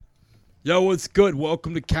Yo, what's good?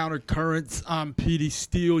 Welcome to Counter Currents. I'm Petey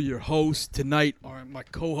Steele, your host. Tonight, my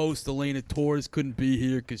co-host Elena Torres couldn't be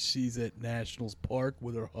here because she's at Nationals Park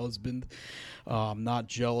with her husband. I'm not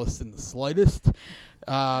jealous in the slightest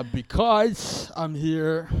because I'm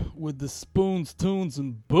here with the Spoons, Tunes,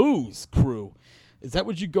 and Booze crew. Is that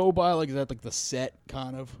what you go by? Like, is that like the set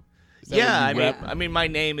kind of? Yeah, I mean, my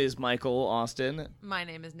name is Michael Austin. My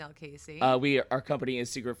name is Nell Casey. Our company is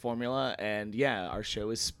Secret Formula, and yeah, our show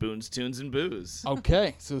is Spoons, Tunes, and Booze.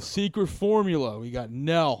 Okay, so Secret Formula. We got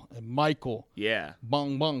Nell and Michael. Yeah.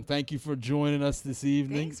 Bung bung. Thanks for joining us this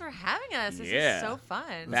evening. Thanks for having us. This Yeah. is so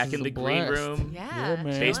fun. Back is in a the green blast. room. Yeah. Yeah, man.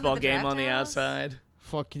 chilling Baseball at the game draft on the house. outside.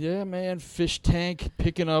 Fuck yeah, man. Fish tank,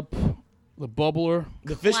 picking up the bubbler.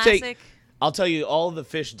 The fish Classic. tank. I'll tell you, all the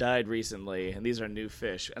fish died recently, and these are new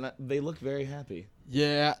fish, and they look very happy.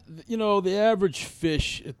 Yeah, you know, the average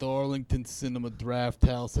fish at the Arlington Cinema Draft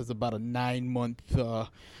House has about a 9-month,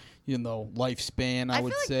 lifespan, I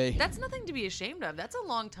would feel like say. that's nothing to be ashamed of. That's a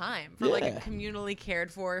long time for like Yeah. a communally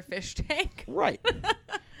cared for fish tank. Right.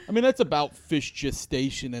 I mean, that's about fish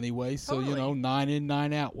gestation anyway, so, Totally. 9 in,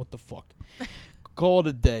 9 out. What the fuck? Call it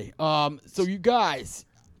a day. So you guys,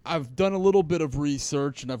 I've done a little bit of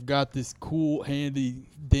research, and I've got this cool, handy,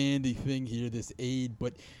 dandy thing here, this aid.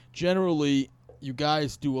 But generally, you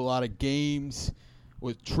guys do a lot of games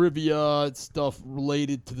with trivia, stuff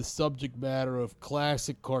related to the subject matter of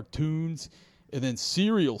classic cartoons, and then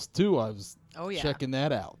cereals, too. I was Oh, yeah. checking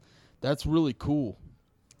that out. That's really cool.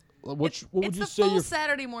 What would It's you the say full your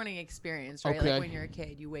Saturday morning experience, right? Okay. Like when you're a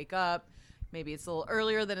kid, you wake up. Maybe it's a little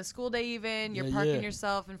earlier than a school day even. You're Yeah, parking yeah.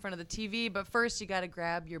 yourself in front of the TV, but first you got to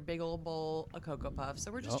grab your big old bowl of Cocoa Puffs.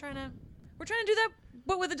 So we're just Yup. we're trying to do that,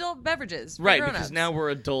 but with adult beverages. for Right, grown-ups. because now we're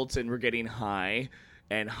adults and we're getting high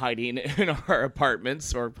and hiding in our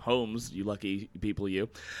apartments or homes, you lucky people,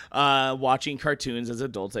 watching cartoons as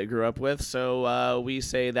adults I grew up with. So we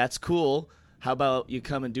say, that's cool. How about you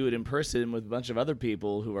come and do it in person with a bunch of other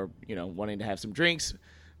people who are, wanting to have some drinks,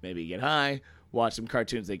 maybe get high, watch some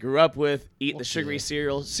cartoons they grew up with, eat the sugary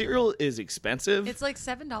cereal. Cereal is expensive. It's like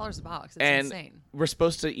 $7 a box. It's and insane. we're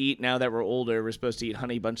supposed to eat, now that we're older, we're supposed to eat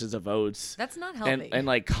Honey Bunches of Oats. That's not healthy. And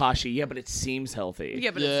like Kashi. Yeah, but it seems healthy.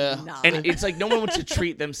 yeah, but Yeah. it's not. And it's like no one wants to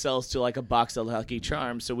treat themselves to like a box of Lucky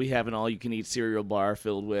Charms, so we have an all-you-can-eat cereal bar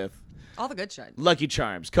filled with all the good shit. Lucky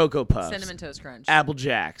Charms, Cocoa Puffs, Cinnamon Toast Crunch. Apple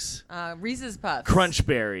Jacks, Reese's Puffs. Crunch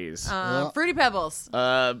Berries, Fruity Pebbles.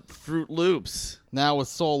 Fruit Loops. Now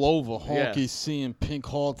it's all over. Yeah. Honkies seeing pink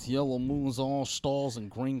hearts, yellow moons, all stars,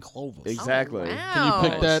 and green clovers. Exactly. Oh, wow. Can you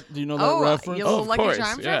pick that? Do you know that reference? Your little of Lucky course,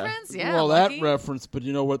 Charms yeah. reference? Yeah. well, Lucky. that reference, but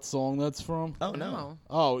you know what song that's from? Oh no.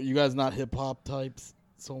 Oh, you guys not hip hop types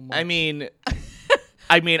so much. I mean,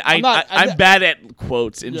 not- I'm bad at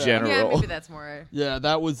quotes in Yeah. general. Yeah, maybe that's more. yeah,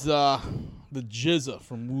 that was the Jizza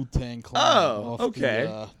from Wu-Tang Clan. Oh, off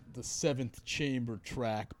okay. The Seventh Chamber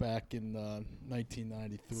track back in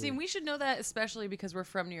 1993. See, we should know that, especially because we're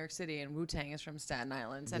from New York City and Wu Tang is from Staten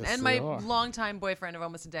Island, and Yes, and they my are. longtime boyfriend of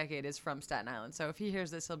almost a decade is from Staten Island. So if he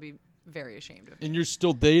hears this, he'll be very ashamed of me. And you're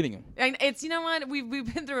still dating him. And it's, you know what, we've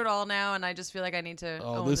been through it all now, and I just feel like I need to.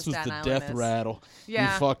 Oh, own this the was Staten the Island death rattle.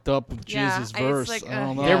 Yeah. You fucked up with Yeah, Jizz's it's verse. like, I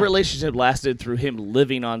don't know. Their relationship lasted through him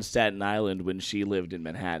living on Staten Island when she lived in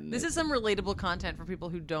Manhattan. This is some relatable content for people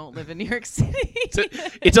who don't live in New York City.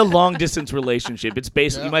 it's a long distance relationship. It's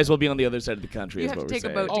basically Yeah. you might as well be on the other side of the country. You is have what to we're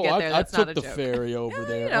take a saying. boat to Oh, get I, there. I That's took not a the joke. ferry over Yeah,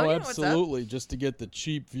 there. you know Oh, what's up. absolutely, just to get the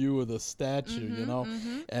cheap view of the statue,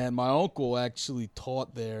 And my uncle actually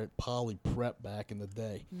taught there at Poly Prep back in the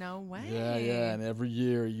day. No way. Yeah, and every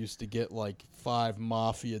year he used to get like 5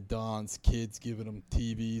 Mafia Dons kids giving him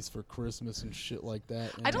TVs for Christmas and shit like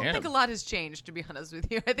that. I don't Damn. think a lot has changed, to be honest with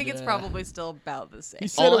you. I think it's Yeah. probably still about the same. He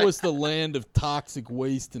said it was the land of toxic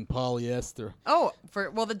waste and polyester. Oh,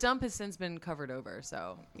 the dump has since been covered over,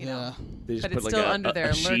 so you know, Yeah. They just but put it's like still a, under a, there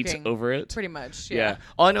a sheet lurking. over it. Pretty much. Yeah. Yeah.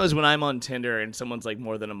 All I know is when I'm on Tinder and someone's like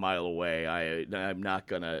more than a mile away, I'm not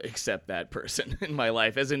gonna accept that person in my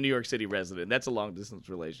life as a New York City resident. That's a long distance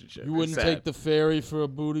relationship. You wouldn't It's take sad. the ferry for a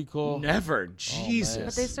booty call? Never. Jesus. man.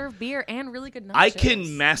 But they serve beer and really good nachos. I can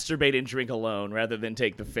masturbate and drink alone rather than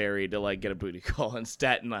take the ferry to like get a booty call on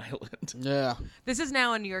Staten Island. Yeah. This is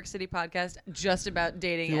now a New York City podcast just about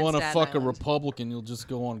dating. If you and want to Staten fuck a Island. Republican, you'll just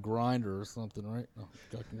go on Grindr or something, right? No,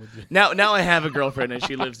 fucking with you. Now I have a girlfriend and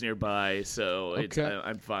she lives nearby, so Okay.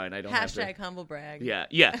 I'm fine. I don't have to. Hashtag humble brag.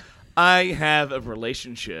 Yeah. I have a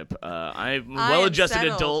relationship. I'm a I am well-adjusted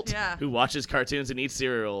settled, adult yeah. who watches cartoons and eats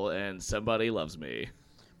cereal, and somebody loves me.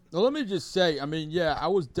 Now, let me just say, I mean, yeah, I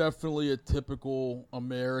was definitely a typical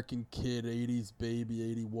American kid, 80s baby,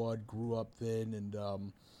 81, grew up then,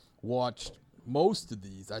 and watched most of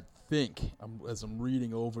these, I think, as I'm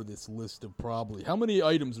reading over this list of probably how many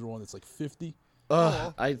items are on this? Like 50.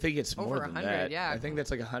 I think it's Over more than 100, that. yeah. I think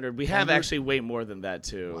that's like 100. We have 100? actually way more than that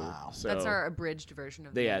too. Wow. So That's our abridged version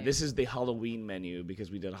of the yeah, menu. this is the Halloween menu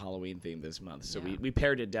because we did a Halloween theme this month. So Yeah. we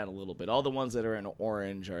pared it down a little bit. All the ones that are in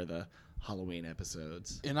orange are the Halloween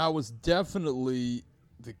episodes. And I was definitely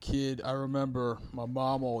the kid. I remember my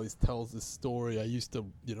mom always tells this story. I used to,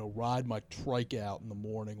 ride my trike out in the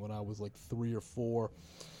morning when I was like 3 or 4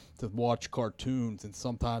 to watch cartoons. And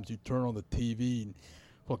sometimes you turn on the TV and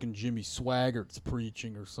fucking Jimmy Swaggart's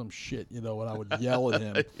preaching or some shit, and I would yell at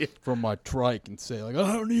him from my trike and say, like,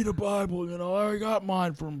 I don't need a Bible, I already got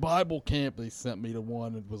mine from Bible camp. They sent me to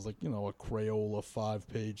one. It was like, a Crayola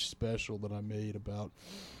 5-page special that I made about,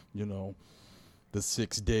 the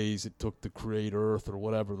 6 days it took to create Earth or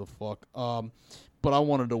whatever the fuck. But I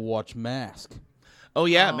wanted to watch Mask. Oh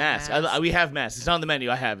yeah, Oh, Mask. Mask. We have Mask. It's on the menu.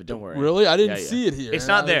 I have it. Don't worry. Really? I didn't Yeah, yeah. see it here. It's And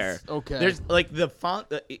not I there. was- okay. There's like the font.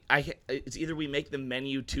 It's either we make the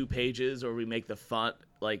menu 2 pages or we make the font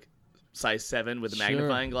like size 7 with a Sure.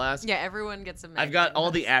 magnifying glass. Yeah, everyone gets a menu. I've got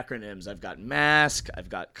all the acronyms. I've got Mask. I've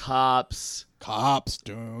got Cops. Cops.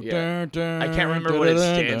 Yeah. I can't remember what it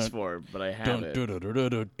stands for, but I have it.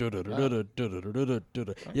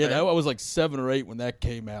 Yeah, that was like 7 or 8 when that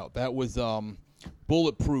came out. That was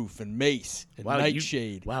Bulletproof and Mace and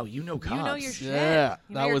Nightshade. Wow, you know Cops. You know your shit. Yeah,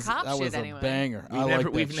 You know that your was cop shit a anyway. banger.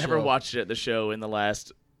 We've never watched it at the show in the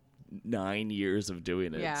last 9 years of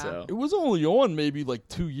doing it. Yeah. So It was only on maybe like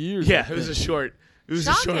 2 years. yeah, I it was a think. short. It was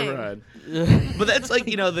a short Shocking. run. Yeah. But that's like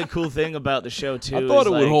the cool thing about the show too. I thought is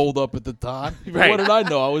it would like, hold up at the time. Right. What did I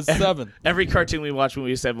know? I was 7. Every cartoon we watched when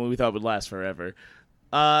we were 7, we thought would last forever.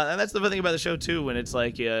 And that's the fun thing about the show too. When it's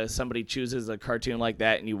like somebody chooses a cartoon like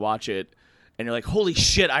that and you watch it, and you're like, "Holy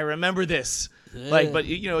shit, I remember this!" Like, Yeah. but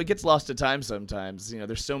it gets lost to time sometimes.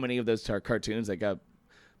 There's so many of those cartoons that got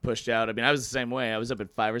pushed out. I mean, I was the same way. I was up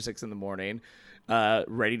at 5 or 6 in the morning,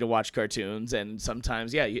 ready to watch cartoons, and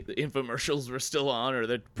sometimes, the infomercials were still on, or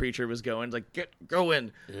the preacher was going, like, go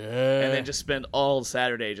in, Yeah. and then just spend all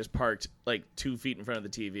Saturday just parked like 2 feet in front of the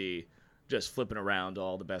TV, just flipping around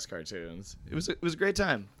all the best cartoons. It was a great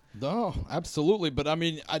time. No, absolutely. But I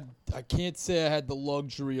mean, I can't say I had the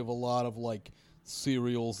luxury of a lot of like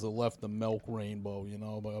cereals that left the milk rainbow,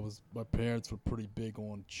 but my parents were pretty big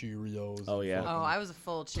on Cheerios. Oh, and yeah. fucking- Oh, I was a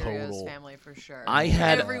full Cheerios Total. family for sure. I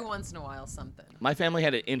had- every once in a while something. My family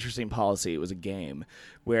had an interesting policy. It was a game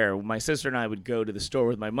where my sister and I would go to the store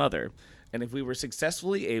with my mother, and if we were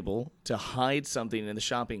successfully able to hide something in the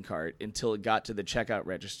shopping cart until it got to the checkout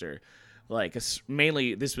register, like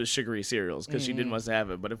mainly this was sugary cereals because she didn't want us to have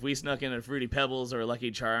it, but if we snuck in a Fruity Pebbles or a Lucky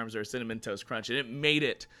Charms or a Cinnamon Toast Crunch and it made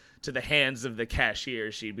it to the hands of the cashier,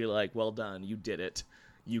 she'd be like, "Well done, you did it.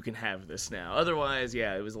 You can have this now." Otherwise,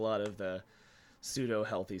 it was a lot of the pseudo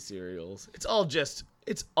healthy cereals. It's all just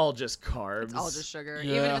carbs. It's all just sugar.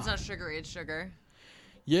 Yeah. Even if it's not sugary, it's sugar.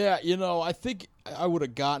 Yeah, I think I would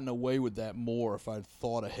have gotten away with that more if I'd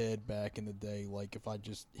thought ahead back in the day. Like if I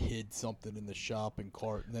just hid something in the shopping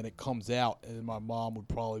cart and then it comes out, and my mom would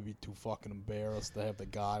probably be too fucking embarrassed to have the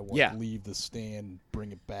guy leave the stand and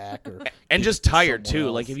bring it back, or And give just it to tired someone too.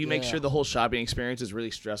 else. Like if you make Yeah. sure the whole shopping experience is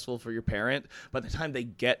really stressful for your parent, by the time they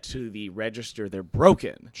get to the register, they're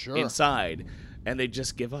broken Sure. inside, and they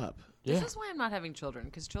just give up. Yeah, This is why I'm not having children,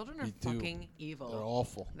 because children are Me too. fucking evil. they're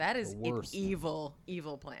awful. That is the an worst. evil,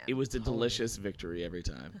 evil plan. It was a delicious victory every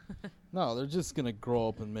time. No, they're just gonna grow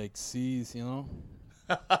up and make C's,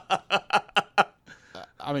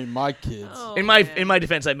 I mean, my kids. Oh, in my man.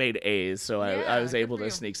 defense, I made A's, so I Yeah, was good able for to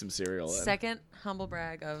you. sneak some cereal in. Second humble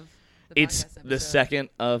brag of the It's podcast the episode. second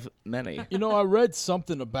of many. I read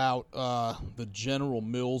something about the General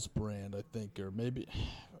Mills brand, I think, or maybe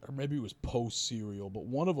it was Post cereal, but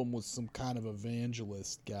one of them was some kind of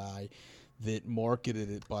evangelist guy that marketed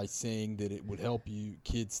it by saying that it would help you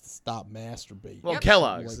kids to stop masturbating. Well, Yep.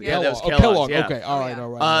 Kellogg's. Like Yeah, that was Kellogg. Kellogg's. Oh, yeah. Okay, all right, yeah. all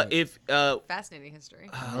right. If Fascinating history.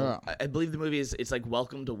 Yeah. I believe the movie it's like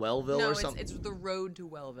Welcome to Wellville No, or it's something. The Road to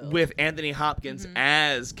Wellville. With Anthony Hopkins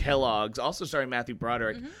as Kellogg's, also starring Matthew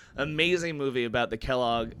Broderick. Amazing movie about the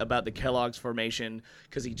Kellogg's formation,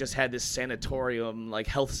 because he just had this sanatorium, like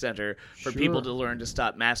health center for people Sure. to learn to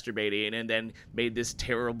stop masturbating, and then made this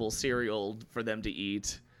terrible cereal for them to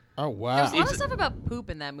eat. Oh There's a wow. lot of stuff about poop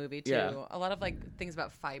in that movie too. Yeah. A lot of things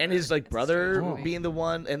about fiber. And his It's a brother strange movie. being the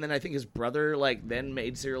one, and then I think his brother then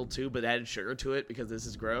made cereal too, but added sugar to it because this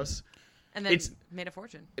is gross. and then it's- made a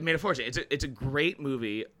fortune. It made a fortune. It's a great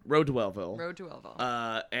movie, Road to Wellville. Road to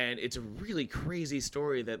Wellville. And it's a really crazy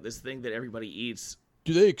story that this thing that everybody eats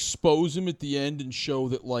Do they expose him at the end and show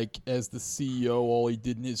that, like, as the CEO, all he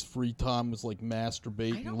did in his free time was, like,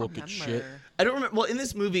 masturbate I and don't look at shit? remember. I don't remember. Well, in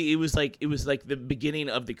this movie, it was like the beginning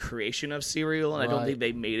of the creation of Serial, and I don't Right. think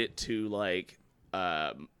they made it to like,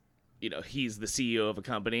 he's the CEO of a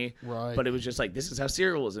company. Right. But it was just like, this is how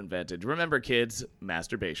Serial was invented. Remember, kids,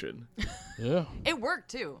 masturbation. Yeah. It worked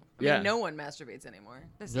too. I Yeah. mean, no one masturbates anymore.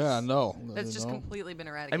 This Yeah, I is, know. That's just You know? completely been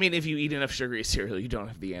I eradicated. mean, if you eat enough sugary cereal, you don't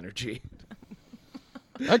have the energy.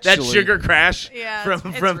 Actually, That sugar crash. Yeah,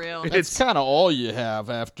 from it's real. It's kind of all you have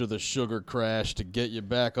after the sugar crash to get you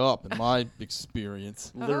back up, in my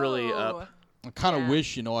experience. literally Oh. up. I kind of Yeah.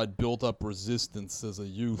 wish, I'd built up resistance as a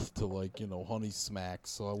youth to, like, Honey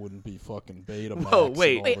Smacks, so I wouldn't be fucking Betamax Whoa,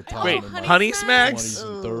 wait, all Wait, the time wait, in my Honey Smacks? 20s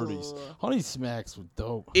and 30s. Honey Smacks were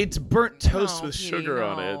dope. It's burnt toast No, with Petey, sugar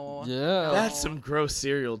on it. no. Yeah. That's some gross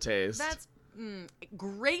cereal taste. That's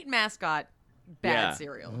great mascot, bad Yeah.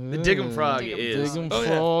 cereal. The Diggum Frog Diggum is. Frog. Diggum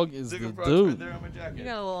Frog is the dude. on my jacket. You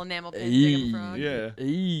got a little enamel pin, Hey. Diggum Frog. Yeah.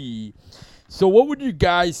 Hey. So what would you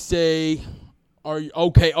guys say are you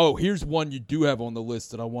okay? Oh, here's one you do have on the list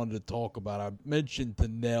that I wanted to talk about. I mentioned to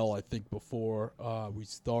Nell, I think, before we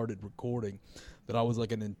started recording, that I was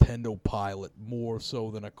like a Nintendo pilot more so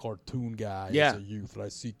than a cartoon guy Yeah. as a youth. And I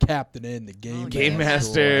see Captain N, the game Game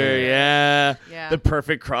Master. Master, yeah. Yeah. The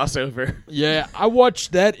perfect crossover. Yeah, I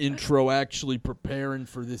watched that intro actually preparing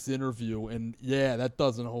for this interview, and yeah, that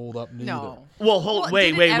doesn't hold up neither. No. Well, Well,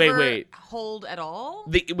 wait. did it ever hold at all?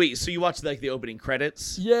 Wait, so you watched like the opening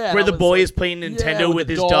credits? Yeah, Where that the was, boy like- is playing yeah, Nintendo with with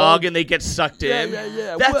the his dog. dog and they get sucked Yeah, in.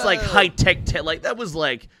 yeah. That's like Whoa. high tech. Like that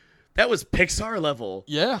was Pixar level.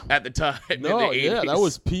 Yeah. At the time. No, in the 80s. yeah, that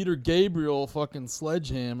was Peter Gabriel fucking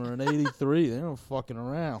Sledgehammer in '83. They weren't fucking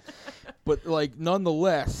around. But, like,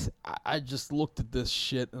 nonetheless, I just looked at this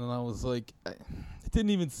shit and I was like, it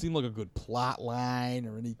didn't even seem like a good plot line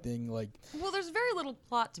or anything. Like, Well, there's very little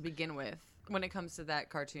plot to begin with when it comes to that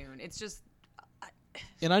cartoon. It's just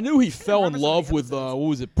and I knew he fell in remember some of the love with, episodes. what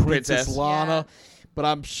was it, Princess Princess. Lana. Yeah. But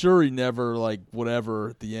I'm sure he never, like, whatever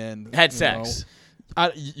at the end. Had you sex.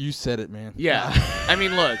 know. You said it, man. Yeah. I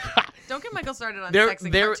mean, look. don't get Michael started on There, sex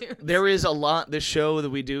and there, cartoons. there is a lot. The show that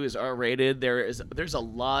we do is R-rated. There's a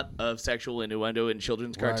lot of sexual innuendo in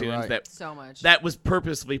children's Right, cartoons right. that so much. that was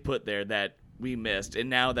purposely put there that we missed, and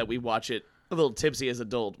now that we watch it a little tipsy as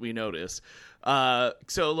adult, we notice.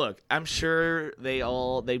 So look, I'm sure they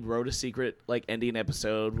wrote a secret like ending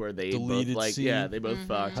episode where they Deleted both like scene. yeah they both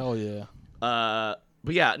fucked. Hell yeah.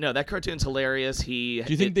 But yeah, no, that cartoon's hilarious. Do you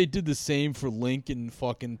think they did the same for Link and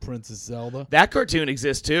fucking Princess Zelda? that cartoon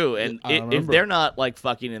exists too? And I if remember. they're not like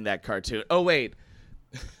fucking in that cartoon, oh wait.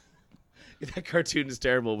 That cartoon is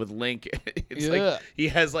terrible with Link. It's Yeah. like he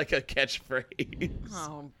has like a catchphrase.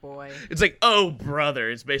 oh boy. It's like, oh brother.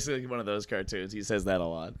 It's basically one of those cartoons. He says that a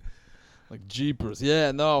lot. Like Jeepers.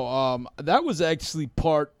 Yeah, no, that was actually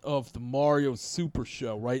part of the Mario Super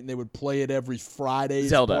Show, right? And they would play it every Friday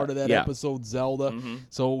Zelda, as part of that yeah. episode, Zelda.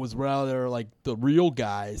 So it was rather like the real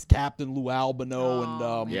guys, Captain Lou Albino Oh,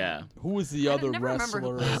 and man. Yeah. who was the other never remember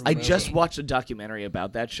who wrestler? plays I Link. just watched a documentary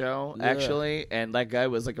about that show, Yeah. actually, and that guy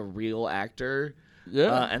was like a real actor.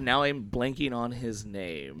 Yeah. And now I'm blanking on his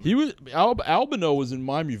name. He was Albino was in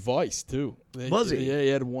Miami Vice too. Was he? Yeah, he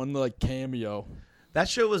had one like cameo. That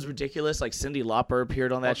show was ridiculous. Like Cyndi Lauper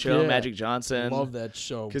appered on that show, yeah. Magic Johnson. Love that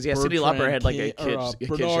show. 'Cause, yeah, Cyndi Lauper had, like, a kid's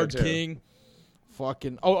show, Bernard too. King.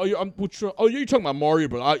 Fucking you're talking about Mario,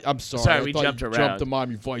 but I'm sorry. Sorry, I we thought jumped you around. Jumped to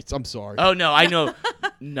Miami Vice. I'm sorry. Oh no, I know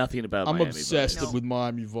nothing about. I'm Miami obsessed Vice. No. with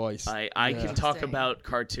Miami Vice. I Yeah. can talk Interesting. about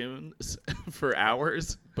cartoons for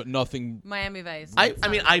hours. but nothing. Miami Vice. I It's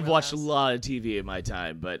mean not I've watched a Wheelhouse. lot of TV in my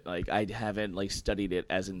time, but like I haven't like studied it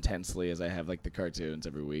as intensely as I have like the cartoons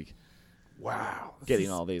every week. Wow, this Getting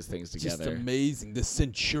is all these things just together. amazing. The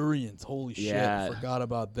Centurions, holy Yeah. shit, forgot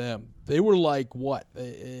about them. They were like what?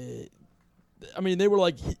 I mean, they were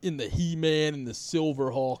like in the He-Man and the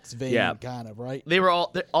Silverhawks vein, Yeah. kind of, right? They're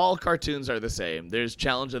all cartoons are the same. There's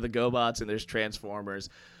Challenge of the GoBots and there's Transformers.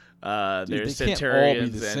 Dude, There's they can't all Centurions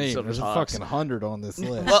be the and same. There's a Silverhawks. fucking 100 on this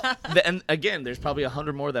list. Well, and again, there's probably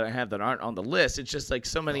 100 more that I have that aren't on the list. It's just like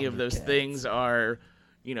so many of those things are,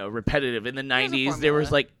 repetitive. In the 90s, there was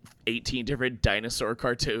formula. like 18 different dinosaur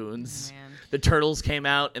cartoons. Man. The Turtles came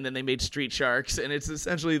out, and then they made Street Sharks, and it's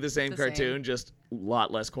essentially the same The cartoon, same. just a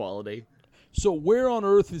lot less quality. So where on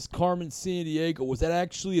earth is Carmen Sandiego? Was that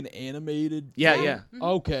actually an animated? Yeah, thing? yeah.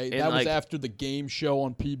 Okay, And, that was like- after the game show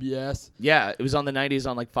on PBS. Yeah, it was on the 90s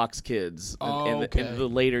on like Fox Kids. Oh, in okay. the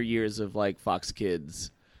later years of like Fox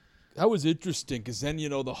Kids. That was interesting because then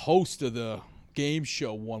the host of the game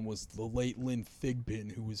show one was the late Lynn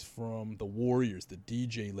Thigpen, who was from the Warriors, the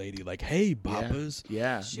DJ lady. Like, hey, Boppers.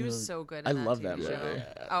 Yeah. She was so good. I In love TV that show. movie.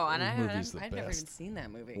 Oh, and That movie's the I've never even best. seen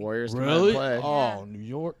that movie. Warriors come out Really? and play. Oh, New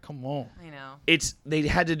York, come on. I know. They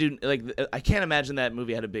had to do like I can't imagine that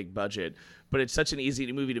movie had a big budget, but it's such an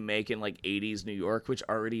easy movie to make in like 80s New York, which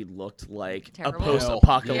already looked like Terrible. a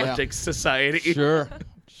post-apocalyptic society. Sure,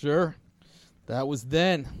 sure. That was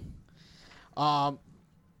then.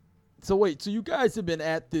 So wait, so you guys have been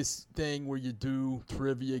at this thing where you do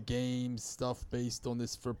trivia games, stuff based on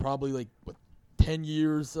this for probably like what 10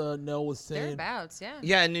 years, Nell was saying. Thereabouts, yeah.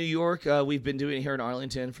 Yeah, in New York, we've been doing it here in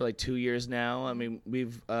Arlington for like 2 years now. I mean,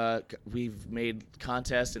 we've made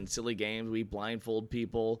contests and silly games. We blindfold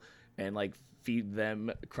people and like feed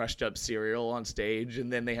them crushed up cereal on stage,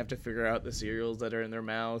 and then they have to figure out the cereals that are in their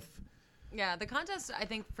mouth. Yeah, the contests, I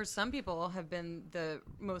think, for some people have been the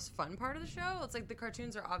most fun part of the show. It's like the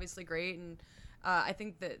cartoons are obviously great, and I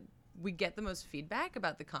think that we get the most feedback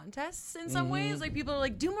about the contests in some ways. Like, people are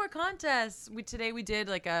like, do more contests. Today we did,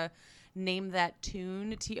 like, a Name That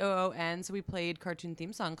Tune, TOON. So we played cartoon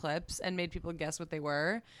theme song clips and made people guess what they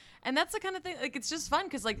were. And that's the kind of thing, like, it's just fun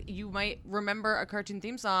because, like, you might remember a cartoon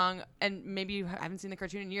theme song, and maybe you haven't seen the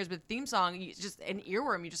cartoon in years, but the theme song, it's just an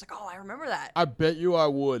earworm. You're just like, oh, I remember that. I bet you I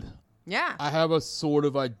would. Yeah. I have a sort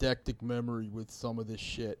of eidetic memory with some of this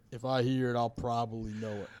shit. If I hear it, I'll probably know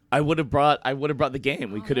it. I would have brought the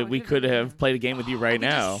game. We could have played a game with you right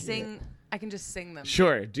now. I can just sing them.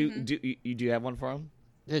 Sure. Do you have one for him?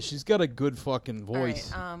 Yeah, she's got a good fucking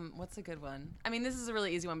voice. All right, what's a good one? I mean, this is a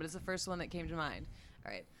really easy one, but it's the first one that came to mind.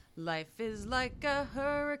 All right. Life is like a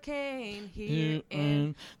hurricane here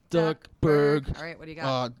in Duckburg. All right, what do you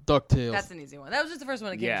got? DuckTales. That's an easy one. That was just the first one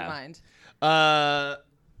that came to mind.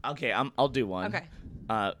 Okay, I'll do one.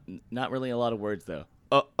 Okay. Not really a lot of words though.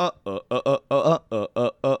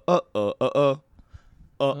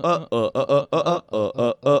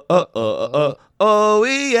 Oh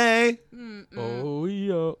yeah. Oh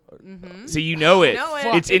yeah. So you know it. Know it.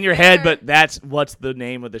 It's in your head, but that's what's the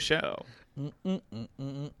name of the show.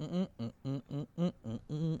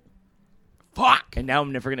 Fuck! And now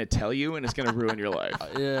I'm never gonna tell you, and it's gonna ruin your life.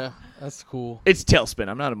 Yeah, that's cool. It's Tailspin.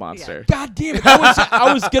 I'm not a monster. God damn it!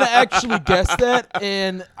 I was gonna actually guess that,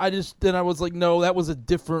 and I was like, no, that was a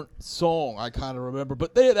different song. I kind of remember,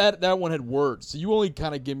 but that one had words, so you only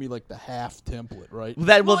kind of give me like the half template, right?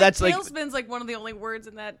 That's like Tailspin's like one of the only words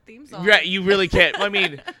in that theme song. right. You really can't. I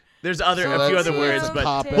mean. There's a few other words,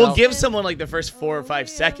 but we'll give someone like the first 4 or 5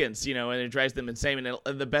 seconds, and it drives them insane. And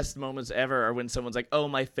the best moments ever are when someone's like, "Oh,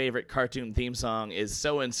 my favorite cartoon theme song is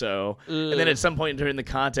so and so," and then at some point during the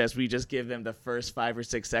contest, we just give them the first 5 or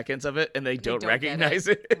 6 seconds of it, and they don't recognize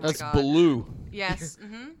it. Oh my That's God. Baloo. Yes.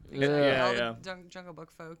 Yeah. All the Jungle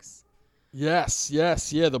Book folks. Yes. Yeah,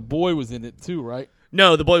 the boy was in it too, right?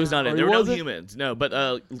 No, the boy was not in. Or There he were no wasn't? humans. No,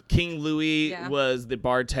 but King Louis was the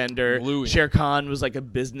bartender. Louis. Shere Khan was like a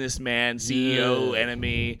businessman, CEO, Yeah.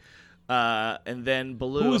 enemy. And then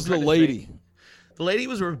Baloo. Who was I'm the trying to lady? think. The lady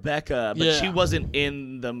was Rebecca, but Yeah. she wasn't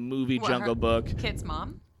in the movie What, Jungle her Book. Kit's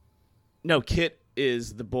mom? No, Kit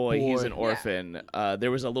is the boy. He's Boy. an orphan. There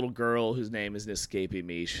was a little girl whose name is escaping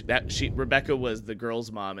me. Rebecca was the girl's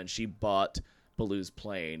mom, and she bought Baloo's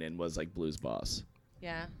plane and was like Baloo's boss.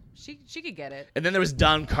 Yeah. She could get it. And then there was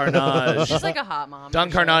Don Carnage. She's like a hot mom. Don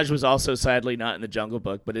for sure. Carnage was also sadly not in the Jungle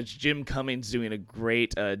Book, but it's Jim Cummings doing a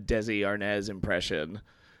great Desi Arnaz impression.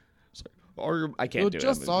 I can't You do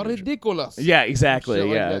just it. are ridiculous. Yeah, exactly. Shit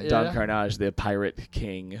like Yeah, that, Don yeah. Carnage, the pirate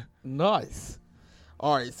king. Nice.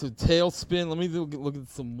 All right, so Tailspin. Let me look at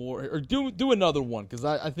some more, or do another one because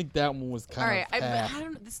I think that one was All kind right. of. half. I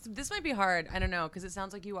don't. This might be hard. I don't know because it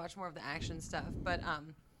sounds like you watch more of the action stuff. But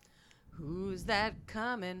who's that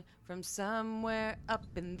coming from somewhere up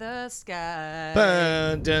in the sky?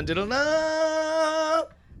 Dun, dun, dun, dun, dun.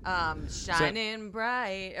 Shining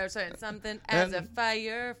bright, or sorry, something as a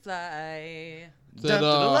firefly. Is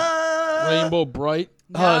that, Rainbow Bright?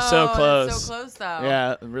 Oh, so No, close. that's so close though.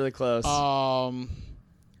 Yeah, really close. Um,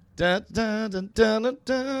 Dun, dun, dun, dun, dun,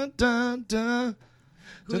 dun, dun, dun.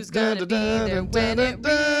 Who's gonna be there when it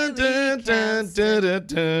really counts?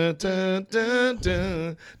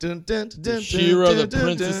 She-Ra, the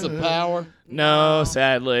Princess of Power. No,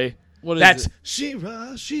 sadly. What is That's it?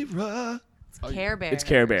 She-Ra. Care Bears. It's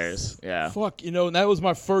Care Bears. Yeah. Fuck, and that was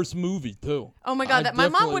my first movie too. Oh my god, I my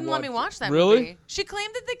mom definitely wouldn't let me watched watch that Really? movie. She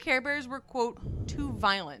claimed that the Care Bears were quote too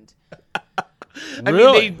violent. I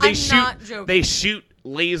Really? mean, they I'm shoot. not joking. They shoot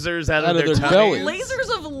lasers out Out of of their their tummies bellies.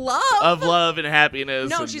 Lasers of love. of love and happiness.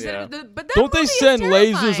 No, and, she yeah. said, but that Don't they movie is send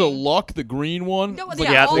lasers terrifying. of luck? The green one. No, It's yeah,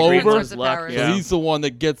 like Yeah, all the green Clover. one's luck. powers. So Yeah. he's the one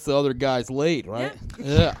that gets the other guys laid, right?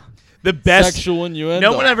 Yeah. The best sexual innuendo.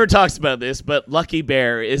 No one ever talks about this, but Lucky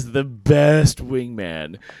Bear is the best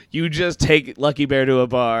wingman. You just take Lucky Bear to a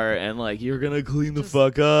bar and like you're gonna clean the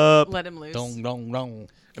fuck up. Let him loose. Dong, dong, dong.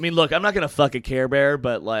 I mean, look, I'm not gonna fuck a Care Bear,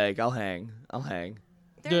 but like I'll hang.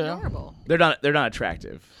 They're Yeah. adorable. They're not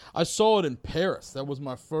attractive. I saw it in Paris. That was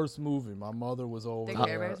my first movie. My mother was over The there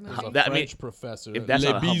Care Bears as movie? a That- I mean, French professor. if that's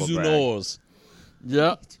Les not a humble brag. Bisounours.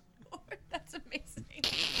 Yeah. That's amazing.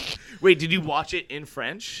 Wait, did you watch it in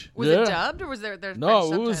French? Was Yeah. it dubbed or was there No,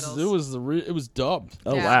 French it was subtitles? it was dubbed.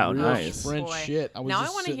 Oh Yeah. wow, Real nice. French Boy. shit. I was Now I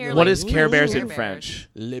just wanna sitting hear, there What like, is Care Bears Care in Bears. French?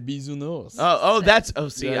 Les Bisounours. Oh, that's. Oh,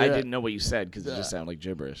 see, Yeah, I yeah. didn't know what you said because it Yeah. just sounded like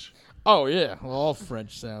gibberish. Oh yeah, well, all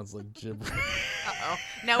French sounds like gibberish. Uh-oh.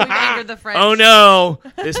 Now we've angered the French. Oh no,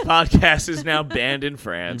 this podcast is now banned in You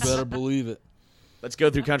France. better believe it. Let's go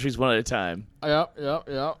through countries one at a time.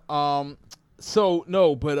 Yeah. So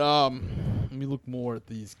no, but let me look more at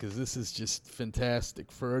these because this is just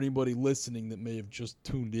fantastic for anybody listening that may have just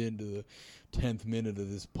tuned in to the 10th minute of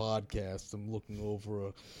this podcast. I'm looking over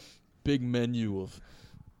a big menu of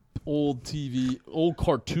old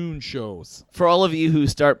cartoon shows. For all of you who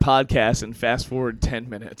start podcasts and fast forward 10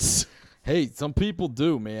 minutes. Hey, some people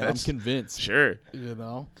do, man. That's- I'm convinced. Sure. You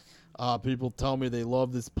know, people tell me they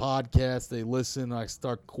love this podcast. They listen. I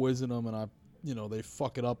start quizzing them, and they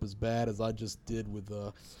fuck it up as bad as I just did with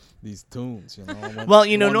these tunes. You know. I went Well,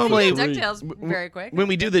 you know, 1 for normally- 3. DuckTales very quick. When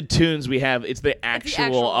we do the tunes, we have it's the actual,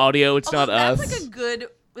 actual- audio. It's Although not that's us. like a good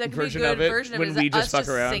version version of it, version of when it. Is we us just fuck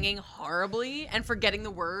around. singing horribly and forgetting the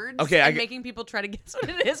words. Okay, and I g- making people try to guess what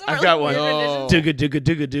it is. I've got one. Oh. Digga digga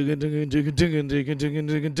digga digga digga digga digga digga digga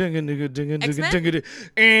digga digga digga digga X-Men? digga digga.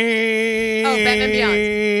 Oh, Batman Beyond.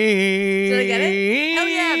 Did I get it? Oh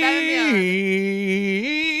yeah, Batman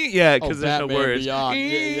Beyond. Yeah, because there's no Batman words. Beyond.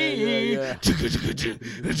 Yeah.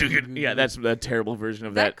 Yeah, that's the terrible version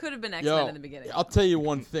of That that. could have been X-Men Yo, in the beginning. I'll tell you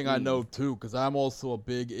one thing I know too, because I'm also a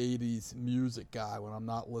big '80s music guy. When I'm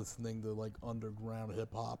not listening to like underground hip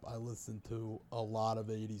hop, I listen to a lot of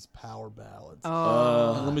 '80s power ballads.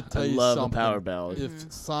 Oh. And let me tell I you love something. a power ballad.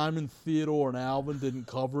 If Simon Theodore and Alvin didn't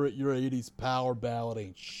cover it, your '80s power ballad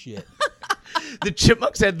ain't shit. The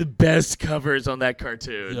Chipmunks had the best covers on that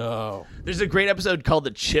cartoon. Yo, There's a great episode called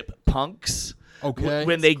the Chip Punks. okay.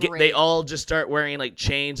 When they great. all just start wearing like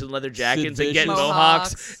chains and leather jackets and get Vicious.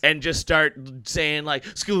 mohawks Mohawks. and just start saying like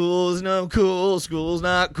school's no cool, school's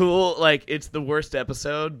not cool. Like it's the worst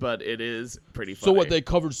episode, but it is pretty funny. So what? They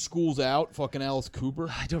covered Schools Out, fucking Alice Cooper.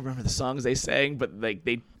 I don't remember the songs they sang, but like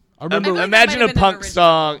they I remember. feel like that imagine might a have been an punk original.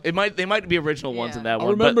 song. They might be original ones Yeah. in that I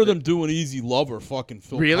one. remember but them doing Easy Lover, fucking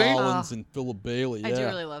Phil Really? Collins and Philip Bailey. Yeah. I do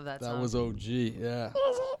really love that That song. was OG. Yeah.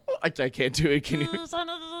 I can't do it. Can you?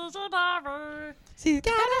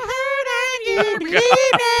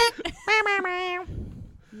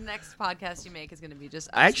 Next podcast you make is going to be just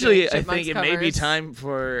us Actually, doing I Chipmunks think it may be covers. time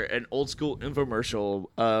for an old school infomercial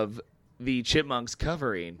of the Chipmunks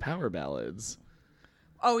covering power ballads.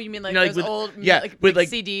 Oh, you mean like You know, like those with- old yeah, like, with like like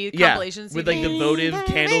CD yeah, compilation CDs? with like the votive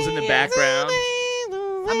candles in the background.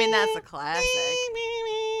 I mean, that's a classic.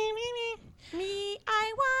 Me,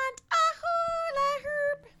 I want a hula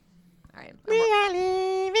hoop. All right. are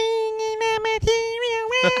living in a material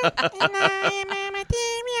world, and I am a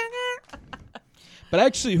material girl. But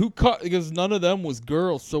actually, who cut? Because none of them was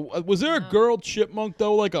girls. So was there a girl chipmunk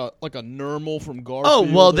though, like a Nermal from Garfield?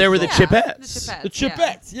 Oh well, or there were the something? Chipettes. The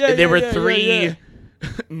Chipettes. Yeah, There were yeah, three yeah.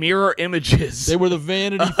 mirror images. They were the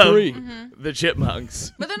Vanity of Free. the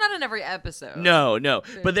Chipmunks. But they're not in every episode. No,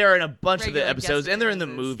 but they're in a bunch of the Regular episodes, guest and they're in the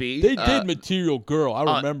appearances. movie. They did Material Girl.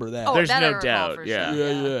 I remember that. Oh, There's that I no recall doubt, for yeah.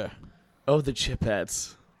 sure. yeah. Oh, the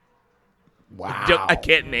Chipettes. Wow. I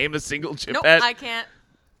can't name a single Chipette. Nope, I can't.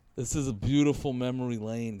 This is a beautiful memory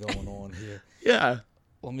lane going on here. Yeah.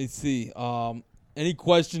 Let me see. Any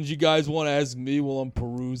questions you guys want to ask me while I'm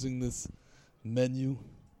perusing this menu?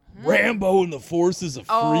 Rambo and the Forces of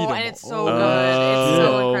Oh, Freedom. and it's so Oh, good. It's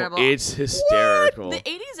so Oh, incredible. it's hysterical. The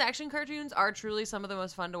 80s action cartoons are truly some of the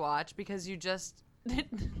most fun to watch because you just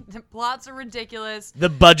the plots are ridiculous. The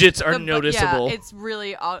budgets are The bu- noticeable. Yeah, it's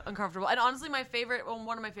really uncomfortable. And honestly, one of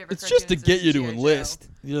my favorite. It's just to cartoons get is you to G.I. Joe. enlist,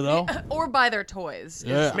 you know? Or buy their toys.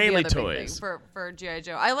 Yeah. Is the Mainly other big toys. thing for GI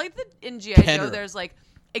Joe. I like that in GI Joe Kenner. there's like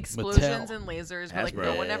explosions Mattel. and lasers, but like Hasbro.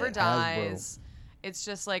 no one ever Yeah, dies. It's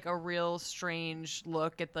just like a real strange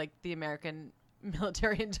look at like the American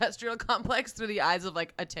military-industrial complex through the eyes of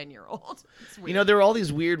like a 10-year-old. It's weird. You know, there were all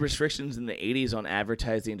these weird restrictions in the 80s on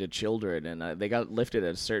advertising to children, and they got lifted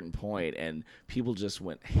at a certain point, and people just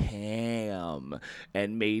went ham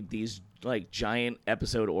and made these like giant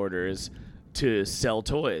episode orders to sell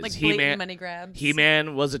toys. Like He-Man, blatant money grabs.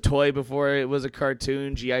 He-Man was a toy before it was a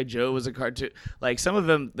cartoon. G.I. Joe was a cartoon. Like some of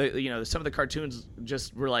them, some of the cartoons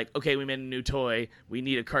just were like, okay, we made a new toy. We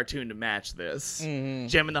need a cartoon to match this. Mm-hmm.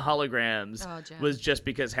 Gem and the Holograms Oh, Gem. was just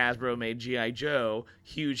because Hasbro made G.I. Joe,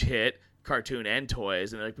 huge hit, cartoon and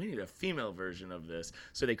toys, and they're like, we need a female version of this.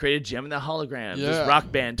 So they created Gem and the Holograms, Yeah. this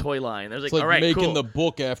rock band toy line. They're like, It's like all right, making cool. the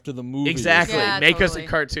book after the movie. Exactly. Yeah, Make us totally. a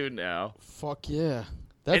cartoon now. Fuck yeah.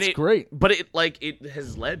 That's And it- great. But it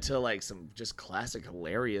has led to like some just classic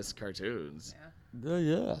hilarious cartoons.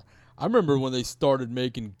 Yeah. I remember when they started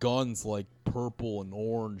making guns like purple and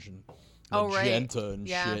orange and Oh, right. magenta and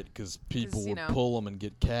Yeah. shit because people 'Cause, you would know. pull them and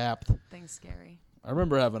get capped. Thing's scary. I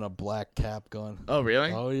remember having a black cap gun. Oh,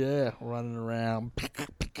 really? Oh yeah, running around.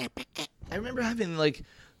 I remember having like,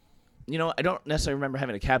 I don't necessarily remember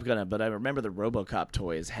having a cap gun, but I remember the RoboCop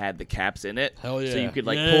toys had the caps in it. Hell So yeah. you could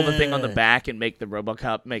like pull the thing on the Yeah. back and make the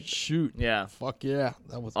RoboCop make. Shoot. Yeah. Fuck yeah.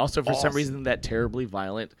 That was Also, for some awesome. reason, that terribly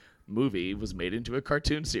violent movie was made into a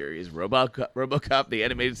cartoon series. RoboCop, the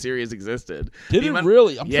animated series, existed. Did The it amount-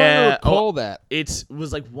 really? I'm trying Yeah, to recall oh, that. It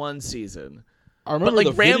was like one season. I remember But like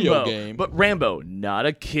the video Rambo, game. but Rambo, not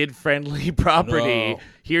a kid-friendly property. No.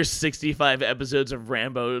 Here's 65 episodes of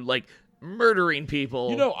Rambo, like murdering people.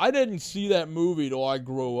 You know, I didn't see that movie till I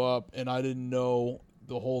grew up, and I didn't know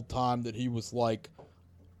the whole time that he was like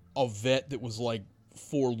a vet that was like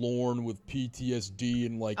forlorn with PTSD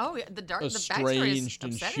and like Oh, yeah, the backstory is estranged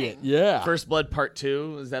and upsetting. shit. Yeah. First Blood Part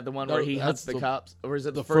 2, is that the one No, where he hunts that's the the- cops, or is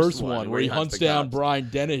it the the first one where he hunts the down cops? Brian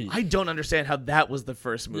Dennehy. I don't understand how that was the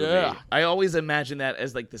first movie. Yeah. I always imagine that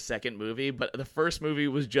as like the second movie, but the first movie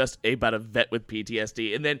was just about a vet with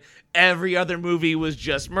PTSD, and then every other movie was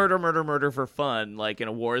just murder, murder, murder for fun, like in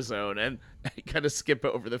a war zone, and I kind of skip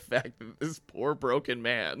over the fact that this poor broken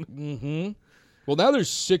man. Mm-hmm. Well, now there's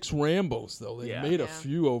 6 Rambos though. They Yeah. made a Yeah.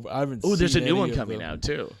 few over. I haven't. Oh, there's a seen new any one of coming them. out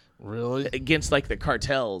too, Really? against like the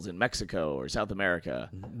cartels in Mexico or South America.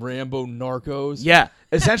 Rambo Narcos. Yeah,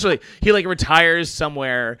 essentially, he like retires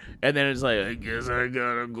somewhere, and then it's like, I guess I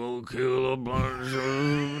gotta go kill a bunch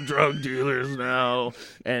of drug dealers now,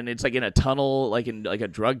 and it's like in a tunnel, like in like a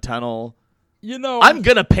drug tunnel. You know, I'm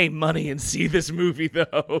gonna pay money and see this movie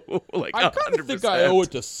though. Like, I kind of 100%. think I owe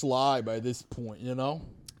it to Sly by this point. You know?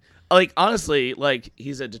 Like honestly, like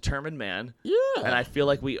he's a determined man, Yeah. and I feel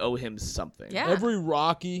like we owe him something. Yeah. Every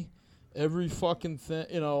Rocky, every fucking thing.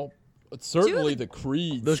 You know, but certainly the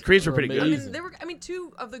Creeds. Those Creeds were are pretty good. amazing. They were,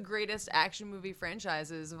 2 of the greatest action movie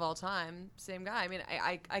franchises of all time. Same guy. I mean,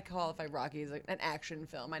 I qualify Rocky as like an action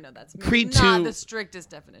film. I know that's Creed not 2 the strictest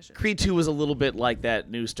definition. Creed 2 was a little bit like that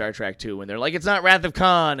new Star Trek 2 when they're like, it's not Wrath of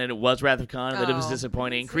Khan, and it was Wrath of Khan, but it was Oh,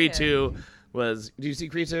 disappointing. I didn't see Creed it. 2 was. Do you see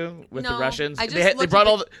Creed 2 with the No, Russians? I just They looked brought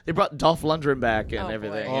at all the- they brought Dolph Lundgren back and Oh, boy.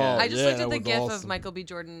 everything. Oh, Yeah. I just yeah, looked that at the was gif awesome. of Michael B.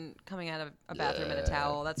 Jordan coming out of a bathroom in a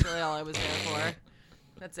towel. That's really all I was there for.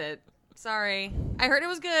 That's it. Sorry. I heard it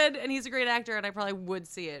was good, and he's a great actor, and I probably would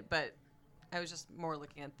see it, but I was just more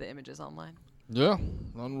looking at the images online. Yeah,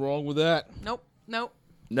 nothing wrong with that. Nope. Nope.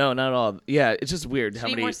 No, not at all. Yeah, it's just weird how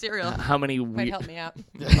Need many more cereal. how many Might we help me out.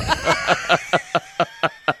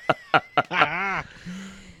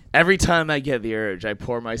 Every time I get the urge, I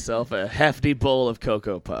pour myself a hefty bowl of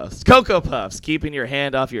Cocoa Puffs. Cocoa Puffs, keeping your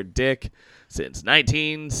hand off your dick since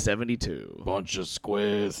 1972. Bunch of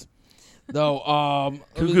squares. No,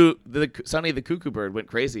 Sonny the Cuckoo Bird went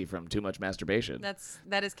crazy from too much masturbation.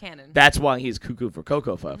 That is canon. That's why he's cuckoo for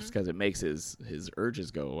Cocoa Puffs, because it makes his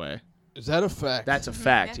urges go away. is that a fact? That's a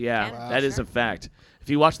fact, Yeah, yeah. canon, That is sure. a fact. If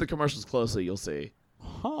you watch the commercials closely, you'll see.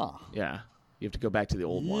 huh. Yeah. You have to go back to the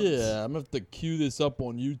old ones. Yeah, I'm gonna have to cue this up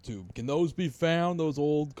on YouTube. Can those be found? Those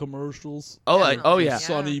old commercials? Oh, Definitely. yeah.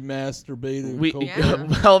 Sonny masturbating. We Yeah.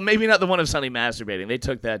 well, maybe not the one of Sonny masturbating. They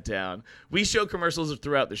took that down. We show commercials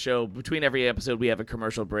throughout the show. Between every episode, we have a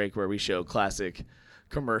commercial break where we show classic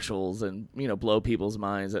commercials and blow people's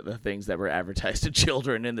minds at the things that were advertised to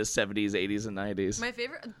children in the 70s, 80s, and 90s. My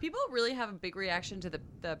favorite. People really have a big reaction to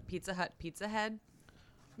the Pizza Hut Pizza Head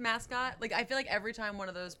mascot. Like, I feel like every time one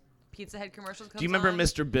of those Pizza Head commercials comes Do you remember on,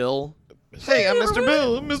 Mr. Bill? Hey, I'm Mr.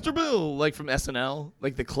 Bill. I'm Mr. Bill. Like from SNL,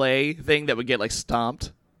 like the clay thing that would get like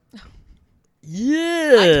stomped.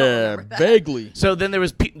 Yeah, remember that. vaguely. So then there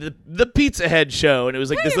was the Pizza Head show, and it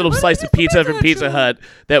was like this Hey, little everybody, slice of it's the pizza Pizza from Hut Pizza show. Hut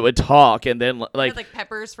that would talk, and then It like had, like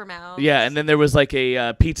peppers for mouths. yeah, and then there was like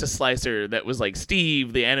a pizza slicer that was like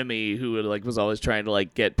Steve, the enemy, who would, like was always trying to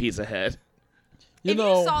like get Pizza Head. You If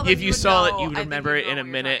know, you saw them, If you would saw know- it, you I would think remember you it know in a what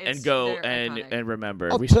you're minute talking- and it's- go they're and iconic.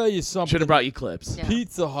 remember. I'll We tell you something. should have brought you clips. Yeah.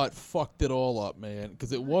 Pizza Hut fucked it all up, man.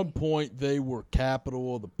 Because at one point they were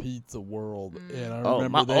capital of the pizza world, and I Oh,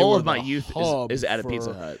 remember they all were of my the youth hub is at a for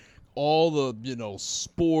Pizza Hut. all the,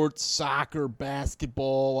 sports, soccer,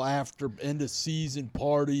 basketball, after end of season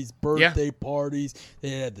parties, birthday parties. They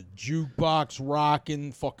had the jukebox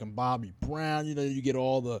rocking, fucking Bobby Brown. You get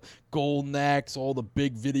all the Golden Axe, all the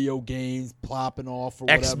big video games plopping off or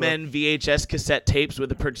whatever. X-Men VHS cassette tapes with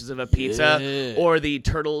the purchase of a pizza, Yeah. or the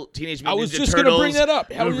Teenage Mutant I was Ninja just Turtles. gonna bring that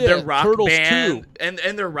up. Hell yeah, Their rock Turtles band 2.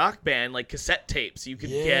 and their rock band like cassette tapes you could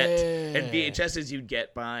get, and Yeah. VHSs you'd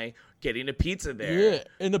get by getting a pizza there. Yeah,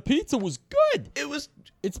 and the pizza was good.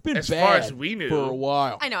 It's been as bad far as we knew. for a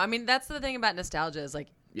while. I know. I mean, that's the thing about nostalgia is like,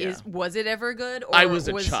 Yeah. was it ever good? Or I was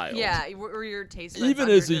a child. Yeah, were your taste buds Even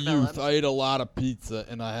as a underdeveloped? youth, I ate a lot of pizza,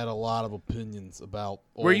 and I had a lot of opinions about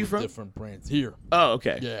all Where you the from? different brands. Here. Oh,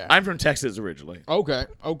 okay. Yeah. I'm from Texas originally. Okay.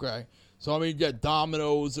 So, I mean, yeah,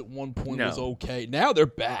 Domino's at one point No. was okay. Now they're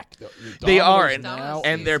back. They are, Domino's and, now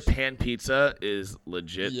and their is- pan pizza is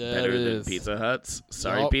legit Yeah, better it than is. Pizza Hut's.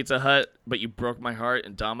 Sorry, Yup. Pizza Hut, but you broke my heart.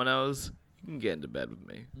 And Domino's, you can get into bed with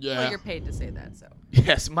me. Yeah. Well, you're paid to say that, so.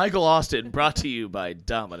 Yes, Michael Austin, brought to you by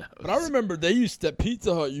Domino's. But I remember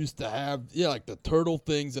Pizza Hut used to have, like the turtle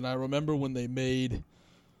things, and I remember when they made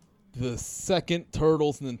the second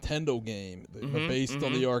Turtles Nintendo game based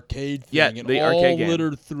on the arcade thing, Yeah, and the all arcade game.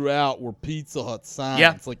 littered throughout were Pizza Hut signs,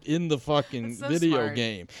 Yeah. like in the fucking That's so video smart.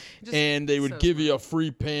 game. Just And they would so give you a free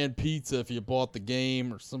pan pizza if you bought the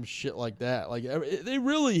game or some shit like that. Like they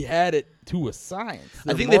really had it to a science.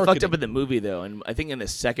 I think they fucked up in the movie, though, and I think in the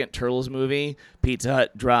second Turtles movie, Pizza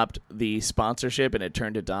Hut dropped the sponsorship and it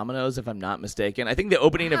turned to Domino's, if I'm not mistaken. I think the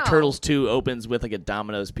opening of Wow. Turtles 2 opens with like a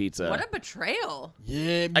Domino's pizza. What a betrayal.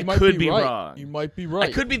 Yeah, you I might could be be right. wrong. You might be right.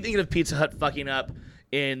 I could be thinking of Pizza Hut fucking up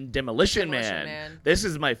in Demolition Man. Man. This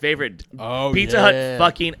is my favorite. Oh, Pizza yeah. Hut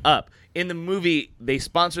fucking up. In the movie, they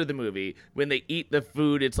sponsor the movie. When they eat the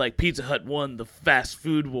food, it's like Pizza Hut won the fast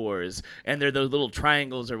food wars, and they're those little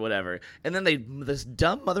triangles or whatever. And then this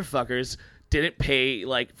dumb motherfuckers didn't pay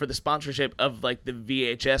like for the sponsorship of like the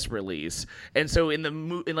VHS release, and so in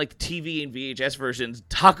the in like the TV and VHS versions,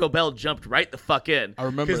 Taco Bell jumped right the fuck in. I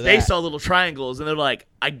remember because they that. saw little triangles and they're like,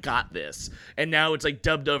 "I got this," and now it's like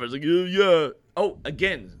dubbed over. It's like, yeah. Oh,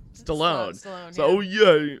 again, Stallone. Stallone, So,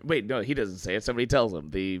 yeah. Wait, no, he doesn't say it. Somebody tells him.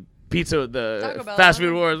 The Taco the Bell, fast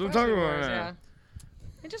food wars. Fast Food Wars, yeah.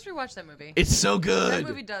 I just rewatched that movie. It's so good. That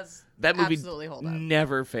movie does That movie absolutely hold up.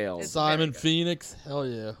 never fails. It's Simon very good. Phoenix, hell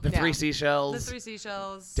yeah. The Yeah. Three The Seashells. Three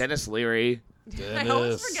Seashells. Dennis Leary. I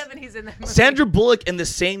always Dennis. forget that he's in that movie. Sandra Bullock and the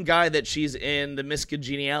same guy that she's in the Miss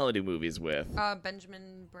Congeniality movies with.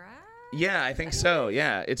 Benjamin Bratt? Yeah, I think so.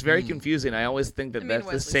 Yeah, it's very confusing. I always think that I mean, that's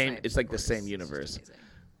the Wesley same. Snipes, It's like of the course. same It's just universe. amazing.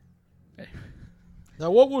 Now,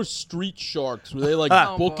 what were Street Sharks? Were they like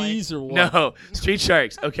Oh, boy. bookies or what? No, Street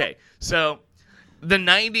Sharks. Okay, so the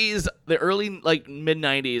 90s, the early, like,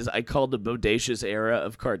 mid-90s, I called the bodacious era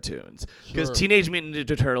of cartoons. Because Sure. Teenage Mutant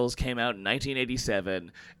Ninja Turtles came out in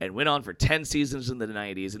 1987 and went on for 10 seasons in the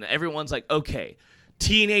 90s. And everyone's like, okay,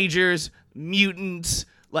 teenagers, mutants,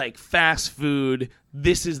 like, fast food,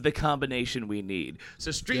 this is the combination we need. So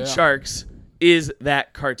Street Yeah. Sharks is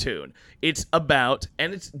that cartoon. It's about,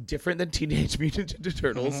 and it's different than Teenage Mutant Ninja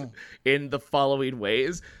Turtles in the following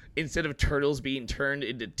ways. Instead of turtles being turned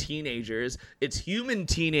into teenagers, it's human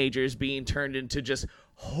teenagers being turned into just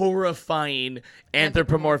horrifying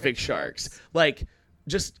anthropomorphic sharks. Like,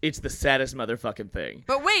 just, it's the saddest motherfucking thing.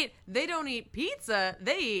 But wait, they don't eat pizza.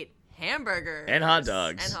 They eat hamburgers. And hot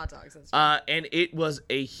dogs. And hot dogs. That's right. And it was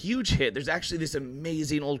a huge hit. There's actually this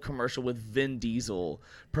amazing old commercial with Vin Diesel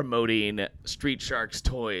promoting Street Sharks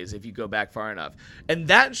toys, if you go back far enough. And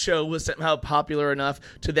that show was somehow popular enough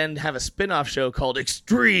to then have a spin-off show called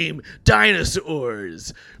Extreme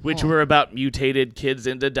Dinosaurs, which were about mutated kids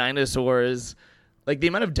into dinosaurs. Like, the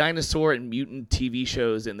amount of dinosaur and mutant TV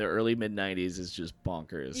shows in the early mid-90s is just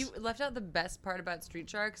bonkers. You left out the best part about Street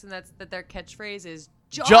Sharks, and that's that their catchphrase is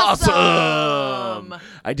Jawsome!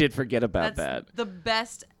 I did forget about That's that. the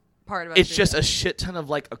best part about It's Street just a Sharks. shit ton of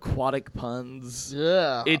like aquatic puns.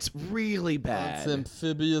 Yeah. It's really bad. That's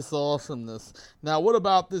amphibious awesomeness. Now, what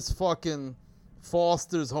about this fucking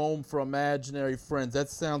Foster's Home for Imaginary Friends? That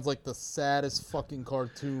sounds like the saddest fucking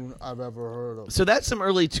cartoon I've ever heard of. So that's some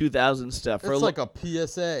early 2000s stuff. It's like a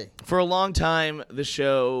PSA. For a long time, the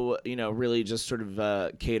show, really just sort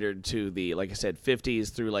of catered to the, like I said,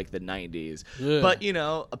 50s through like the 90s. Yeah. But,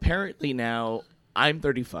 apparently now I'm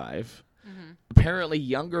 35. Apparently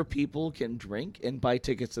younger people can drink and buy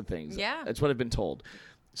tickets to things. Yeah. That's what I've been told.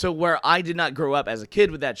 So where I did not grow up as a kid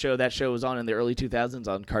with that show was on in the early 2000s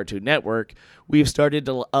on Cartoon Network. We've started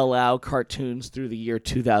to allow cartoons through the year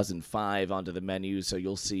 2005 onto the menu, so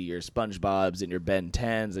you'll see your SpongeBob's and your Ben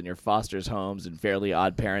 10s and your Foster's Homes and Fairly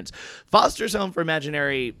Odd Parents. Foster's Home for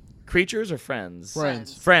Imaginary Creatures or Friends?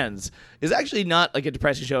 Friends. Friends is actually not like a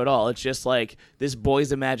depressing show at all. It's just like this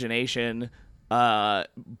boy's imagination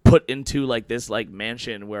put into like this like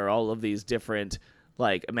mansion where all of these different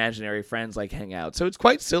like imaginary friends like hang out. So it's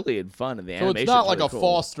quite silly and fun, and the So animation. it's not like really a cool.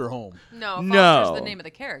 foster home. No, No. Foster's the name of the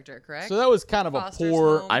character, correct? So that was kind of Foster's a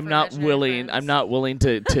poor. home. I'm for not imaginary willing. friends. I'm not willing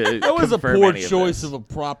to. That was a confirm poor any choice of of a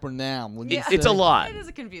proper noun. When Yeah. It's a lot. It is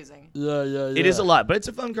confusing. Yeah, yeah, yeah. It is a lot, but it's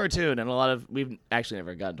a fun cartoon, and a lot of we've actually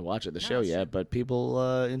never gotten to watch it the show it's yet, true. but people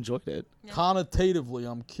enjoyed it. Connotatively,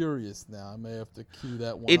 I'm curious now. I may have to cue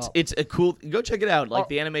that one up. It's a cool. Go check it out. Like Are-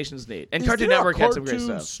 the animation's neat, and Is Cartoon there a Network had some great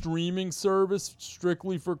cartoon stuff. streaming service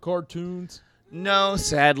strictly for cartoons? No,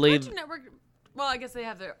 sadly, Cartoon Network. Well, I guess they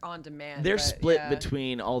have their on demand. they're but split yeah.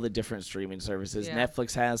 between all the different streaming services. Yeah.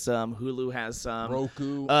 Netflix has some, Hulu has some,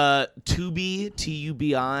 Roku. Tubi,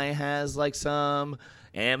 Tubi has like some,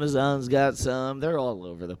 Amazon's got some. They're all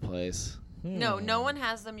over the place. No, no one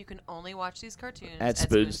has them. You can only watch these cartoons At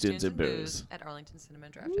Spoons, Tunes, and Booze. at Arlington Cinema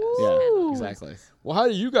and Draft Yeah, House. exactly. Well, how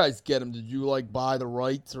do you guys get them? Did you like buy the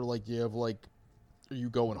rights, or like you have like, are you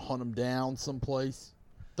go and hunt them down someplace?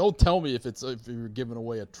 Don't tell me if you're giving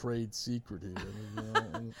away a trade secret here.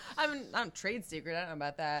 I'm trade secret. I don't know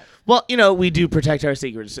about that. Well, we do protect our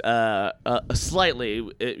secrets slightly,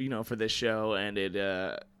 for this show, and it,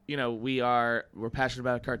 we're passionate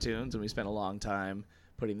about cartoons, and we spent a long time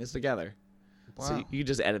putting this together. So Wow. you can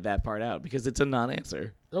just edit that part out because it's a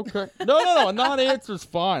non-answer. Okay. No. A non-answer's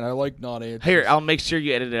fine. I like non-answers. Here, I'll make sure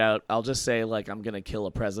you edit it out. I'll just say like I'm gonna kill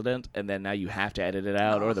a president, and then now you have to edit it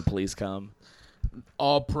out, or the police come.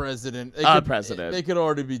 President. President. They could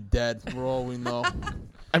already be dead for all we know.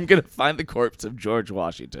 I'm gonna find the corpse of George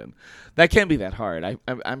Washington. That can't be that hard.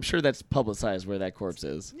 I'm sure that's publicized where that corpse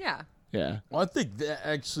is. Yeah. Yeah. Well, I think that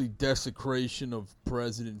actually desecration of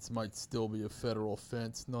presidents might still be a federal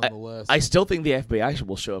offense, nonetheless. I still think the FBI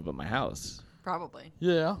will show up at my house. Probably.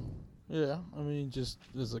 Yeah. I mean, just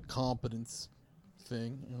as a competence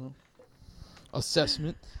thing,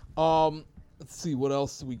 assessment. Let's see what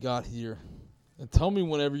else we got here. And tell me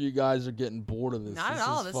whenever you guys are getting bored of this. Not this at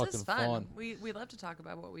all. Is This fucking is fun. We love to talk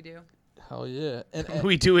about what we do. Hell yeah. And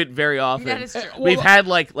We do it very often. That is true. We've had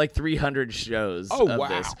like 300 shows Oh, of wow.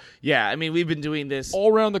 this. Yeah, I mean we've been doing this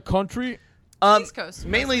all around the country. East Coast,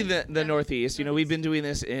 mainly mostly. the Northeast. We've been doing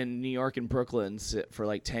this in New York and Brooklyn for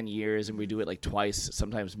like 10 years, and we do it like twice,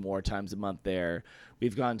 sometimes more times a month there.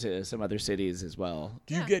 We've gone to some other cities as well.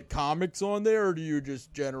 Do you get comics on there, or do you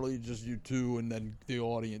just generally just you two and then the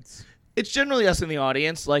audience? It's generally us in the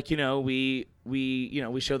audience. Like, we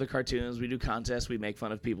show the cartoons, we do contests, we make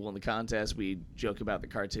fun of people in the contest, we joke about the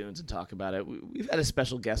cartoons and talk about it. We've had a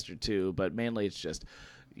special guest or two, but mainly it's just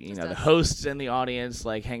the us. hosts and the audience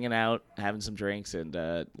like hanging out, having some drinks, and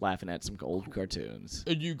laughing at some old cartoons.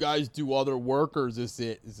 And you guys do other work, or is this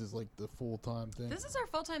it? Is this like the full-time thing? This is our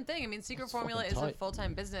full-time thing. I mean, Secret That's Formula fucking is a tight.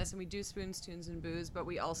 full-time business, and we do Spoons, Tunes, and Booze, but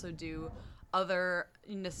we also do other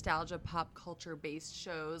nostalgia pop culture based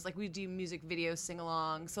shows. Like we do music video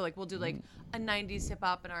sing-along. So like we'll do like a 90s hip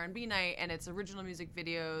hop and R&B night, and it's original music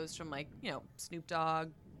videos from like, Snoop Dogg,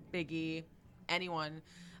 Biggie, anyone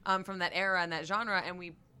from that era and that genre, and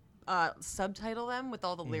we subtitle them with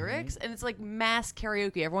all the lyrics, and it's like mass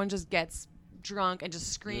karaoke. Everyone just gets drunk and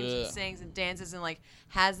just screams and sings and dances and like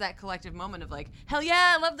has that collective moment of like, hell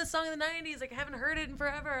yeah, I love this song in the 90s, like I haven't heard it in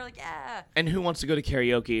forever, like yeah. And who wants to go to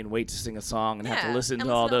karaoke and wait to sing a song and have to Yeah, listen and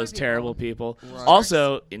to all listen to other those terrible people. people? Right.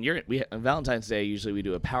 Also, on Valentine's Day, usually we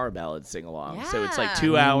do a power ballad sing along. So it's like Yeah.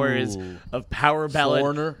 2 hours Ooh. of power ballad.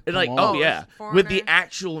 Foreigner, And like, come on. oh yeah, Foreigner, with the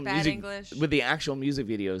actual Bad music, English. with the actual music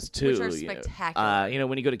videos too. Which are you know. spectacular.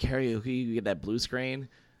 When you go to karaoke, you get that blue screen.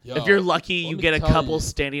 Yo, If you're lucky, let you me get a tell couple you.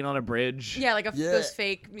 standing on a bridge. Yeah, like Yeah. those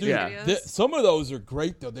fake music Yeah. videos. Some of those are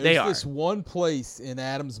great though. There's They are. this one place in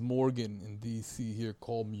Adams Morgan in DC here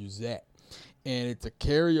called Musette, and it's a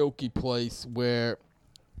karaoke place where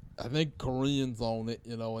I think Koreans own it,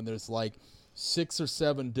 and there's like 6 or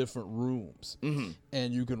 7 different rooms,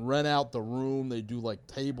 and you can rent out the room. They do like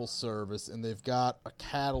table service, and they've got a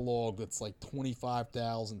catalog that's like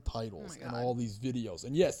 25,000 titles and all these videos.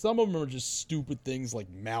 And yes, some of them are just stupid things like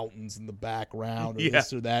mountains in the background or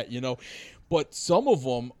this or that, But some of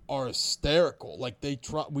them are hysterical. Like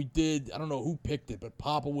we did, I don't know who picked it, but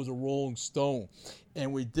Papa was a Rolling Stone.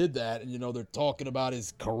 And we did that, and they're talking about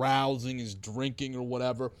his carousing, his drinking, or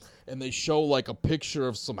whatever. And they show like a picture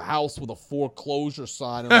of some house with a foreclosure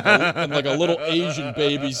sign and like a little Asian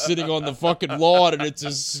baby sitting on the fucking lawn, and it's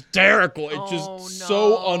hysterical. It's just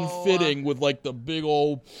so unfitting with like the big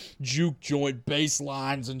old juke joint bass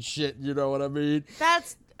lines and shit. You know what I mean?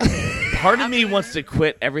 That's part of me wants to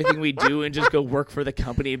quit everything we do and just go work for the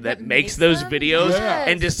company that makes makes those them? videos Yes.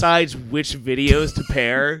 and decides which videos to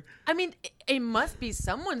pair. I mean, it must be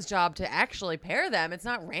someone's job to actually pair them. It's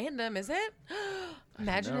not random, is it?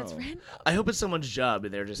 Imagine it's know. random. I hope it's someone's job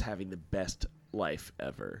and they're just having the best life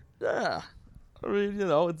ever. Yeah. I mean,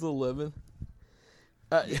 it's a living.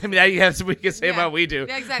 I mean, that you have we can say Yeah. about we do.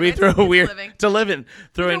 Yeah, exactly. We throw It's a weird living. to living,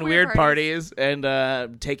 throwing throw weird weird parties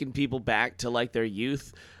and taking people back to like their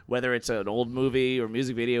youth, whether it's an old movie or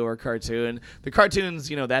music video or cartoon. The cartoons,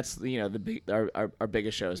 that's the big our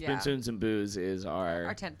biggest show. Yeah. Spoonsoons and Booze is our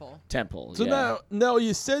Our tentpole. temple. So yeah. now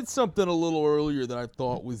you said something a little earlier that I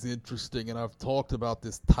thought was interesting, and I've talked about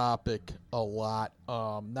this topic a lot,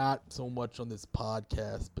 not so much on this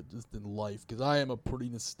podcast, but just in life, because I am a pretty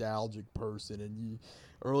nostalgic person. And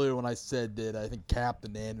earlier when I said that I think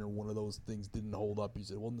Captain N or one of those things didn't hold up, you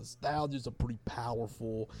said, well, nostalgia is a pretty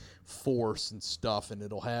powerful force and stuff, and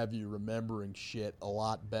it'll have you remembering shit a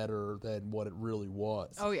lot better than what it really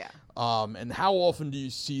was. Oh, yeah. And how often do you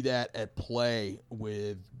see that at play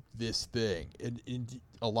with this thing?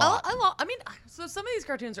 A lot. I mean, so some of these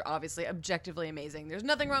cartoons are obviously objectively amazing. There's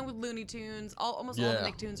nothing wrong with Looney Tunes. Almost all the Yeah.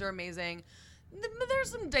 Nicktoons are amazing. But there's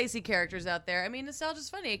some dicey characters out there. I mean, nostalgia's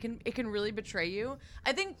funny. It can really betray you.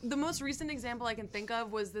 I think the most recent example I can think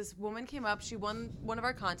of was this woman came up. She won one of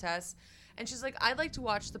our contests, and she's like, "I'd like to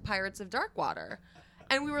watch the Pirates of Darkwater,"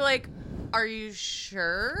 and we were like, "Are you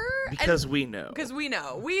sure?" Because we know. Because we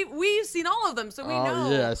know. We've seen all of them, so we Oh, know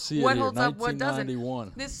yeah, I see it what here, holds up, what doesn't.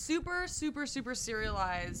 1991. This super, super, super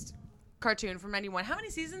serialized cartoon from 91. How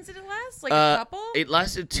many seasons did it last? Like a couple? It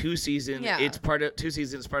lasted 2 seasons. Yeah. It's part of 2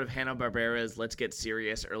 seasons. Part of Hanna-Barbera's Let's Get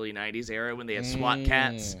Serious early '90s era when they had SWAT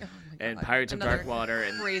Cats and God. Pirates of Another Darkwater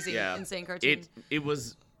and crazy, insane cartoon. It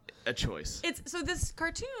was a choice. So this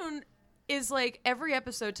cartoon is like every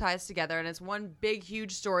episode ties together, and it's one big,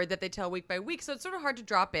 huge story that they tell week by week. So it's sort of hard to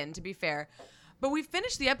drop in, to be fair. But we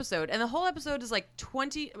finished the episode, and the whole episode is like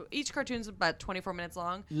 20. Each cartoon's about 24 minutes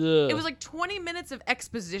long. Yeah. It was like 20 minutes of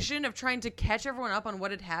exposition of trying to catch everyone up on what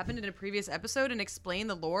had happened in a previous episode and explain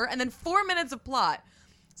the lore, and then 4 minutes of plot.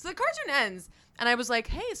 So the cartoon ends, and I was like,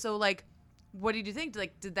 "Hey, so like, what did you think?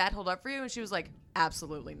 Like, did that hold up for you?" And she was like,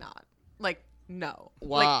 "Absolutely not. Like, no.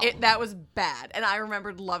 Wow. Like, that was bad." And I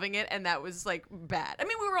remembered loving it, and that was like bad. I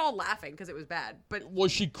mean, we were all laughing because it was bad, but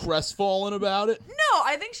Was she crestfallen about it? no,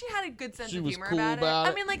 I think she had a good sense She of was humor cool about I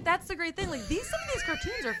it. mean, like, that's the great thing. Like, some of these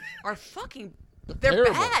cartoons are fucking. They're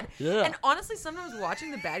terrible. bad. Yeah. And honestly, sometimes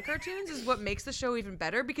watching the bad cartoons is what makes the show even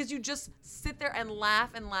better because you just sit there and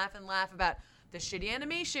laugh and laugh and laugh about the shitty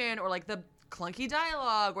animation or like the clunky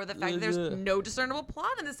dialogue or the fact that there's Yeah. no discernible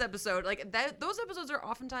plot in this episode. Like those episodes are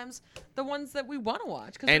oftentimes the ones that we want to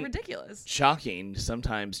watch because they're And- ridiculous. Shocking.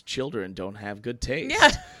 Sometimes children don't have good taste.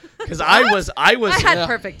 Yeah. Because I was I had Yeah.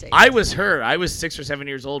 perfect taste. I was her. I was 6 or 7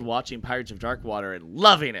 years old watching Pirates of Darkwater and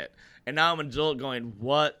loving it. And now I'm an adult going,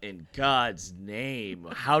 what in God's name?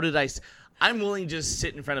 How did I'm willing to just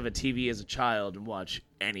sit in front of a TV as a child and watch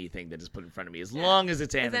anything that is put in front of me as long as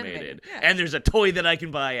it's animated. animated, yeah. And there's a toy that I can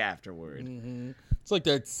buy afterward. It's like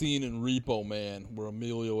that scene in Repo Man where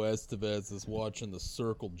Emilio Estevez is watching the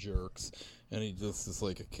Circle Jerks, and he just is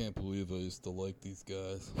like, I can't believe I used to like these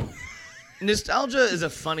guys. Nostalgia is a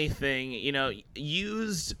funny thing,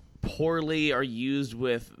 used poorly or used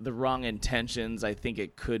with the wrong intentions. I think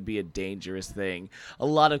it could be a dangerous thing. A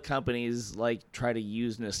lot of companies try to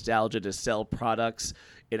use nostalgia to sell products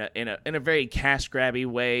in a very cash grabby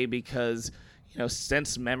way because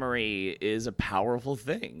sense memory is a powerful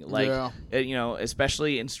thing.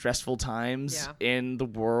 Especially in stressful times in the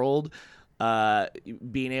world.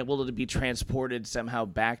 Being able to be transported somehow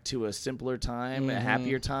back to a simpler time, a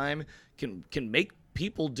happier time, can make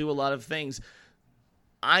people do a lot of things.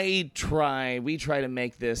 We try to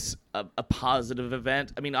make this a positive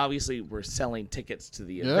event. I mean, obviously we're selling tickets to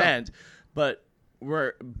the event, but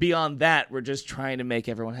we're beyond that. We're just trying to make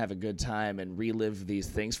everyone have a good time and relive these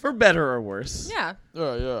things for better or worse. Yeah.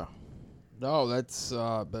 Oh, yeah. No, that's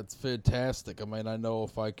fantastic. I mean, I know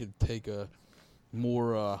if I could take a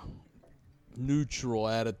more neutral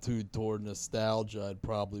attitude toward nostalgia, I'd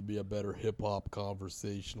probably be a better hip-hop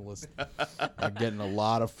conversationalist. I'm getting a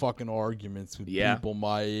lot of fucking arguments with people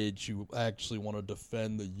my age who actually want to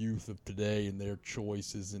defend the youth of today and their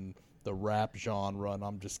choices in the rap genre, and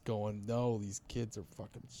I'm just going, no, these kids are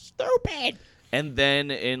fucking stupid. And then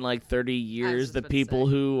in 30 years, just the about to people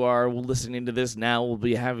say. who are listening to this now will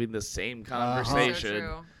be having the same conversation. So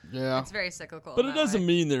true. Yeah. It's very cyclical. But in it that doesn't way.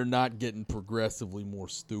 mean they're not getting progressively more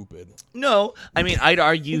stupid. No, I mean I'd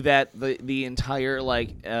argue that the entire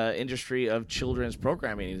industry of children's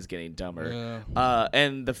programming is getting dumber. Yeah.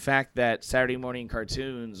 And the fact that Saturday morning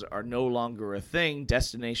cartoons are no longer a thing,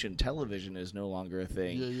 destination television is no longer a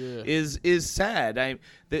thing, Yeah. is sad.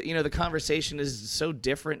 The conversation is so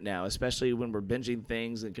different now, especially when we're binging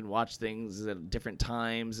things and can watch things at different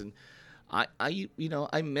times. And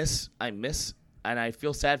I miss, and I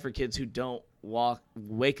feel sad for kids who don't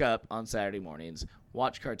wake up on Saturday mornings,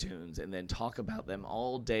 watch cartoons, and then talk about them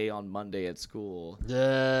all day on Monday at school.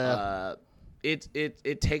 Yeah.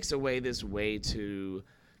 It takes away this way to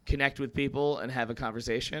connect with people and have a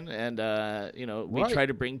conversation. And we Right. try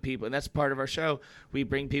to bring people, and that's part of our show. We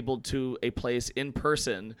bring people to a place in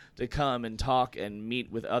person to come and talk and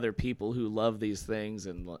meet with other people who love these things.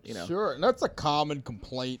 And Sure, and that's a common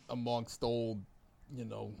complaint amongst old,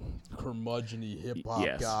 curmudgeon-y hip-hop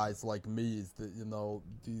Yes. guys like me is that,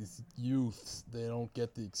 these youths, they don't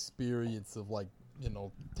get the experience of,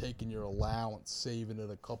 taking your allowance, saving it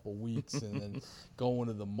a couple weeks, and then going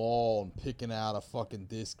to the mall and picking out a fucking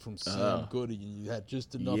disc from Sam Goody, and you had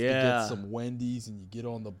just enough to Yeah. get some Wendy's, and you get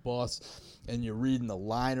on the bus, and you're reading the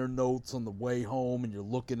liner notes on the way home, and you're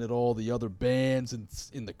looking at all the other bands and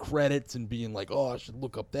in the credits and being like, oh, I should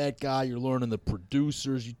look up that guy. You're learning the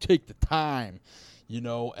producers. You take the time,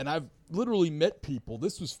 and I've literally met people.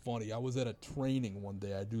 This was funny. I was at a training one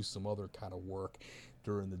day. I do some other kind of work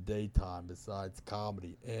during the daytime besides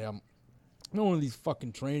comedy. And I'm in one of these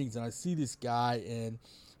fucking trainings, and I see this guy, and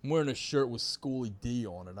I'm wearing a shirt with Schoolie D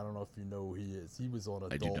on it. I don't know if you know who he is. He was on do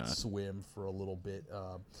Adult not. Swim for a little bit.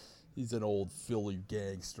 He's an old Philly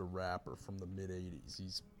gangster rapper from the mid-'80s.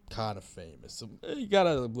 He's kind of famous. So he got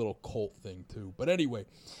a little cult thing, too. But anyway,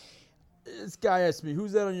 this guy asked me,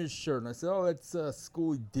 who's that on your shirt? And I said, oh, that's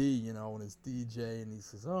Schoolie D, and his DJ. And he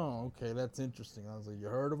says, oh, okay, that's interesting. I was like, you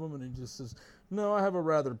heard of him? And he just says, no, I have a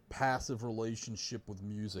rather passive relationship with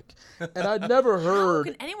music. And I'd never How heard,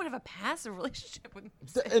 can anyone have a passive relationship with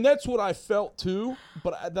music? and that's what I felt too.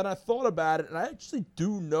 But then I thought about it, and I actually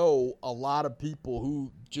do know a lot of people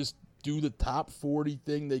who just do the top 40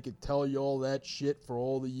 thing. They could tell you all that shit for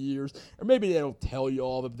all the years. Or maybe they don't tell you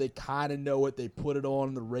all of it, but they kind of know it. They put it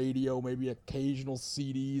on the radio, maybe occasional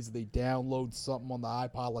CDs. They download something on the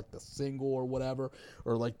iPod, like the single or whatever.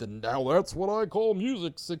 Or like the now that's what I call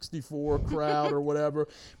music 64 crowd or whatever.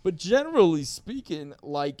 But generally speaking,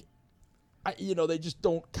 they just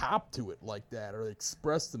don't cop to it like that or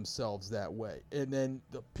express themselves that way. And then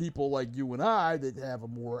the people like you and I that have a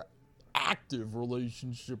more active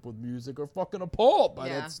relationship with music are fucking appalled by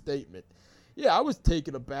Yeah. that statement. Yeah, I was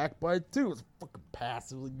taken aback by it too. It's fucking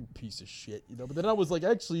passive, like, you piece of shit, But then I was like,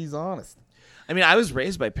 actually, he's honest. I mean, I was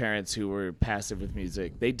raised by parents who were passive with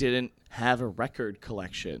music. They didn't have a record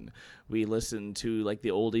collection. We listened to the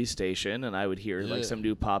oldies station, and I would hear Yeah. some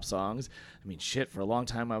new pop songs. I mean, shit, for a long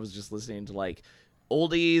time I was just listening to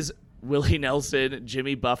oldies, Willie Nelson,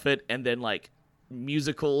 Jimmy Buffett, and then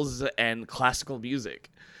musicals and classical music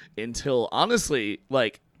until honestly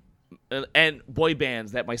and boy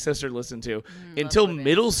bands that my sister listened to until boy bands.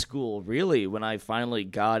 middle school, really, when I finally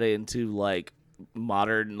got into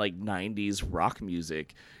modern 90s rock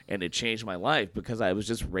music, and it changed my life because I was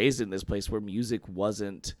just raised in this place where music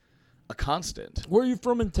wasn't a constant. Where are you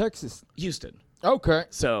from in Texas? Houston. Okay.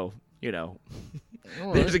 So, All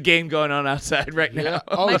there's right. a game going on outside right Yeah. now.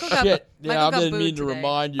 Oh, Michael got- shit. Michael Yeah, I got didn't mean booed to today.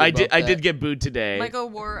 remind you I about did that. get booed today. Michael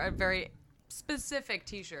wore a very specific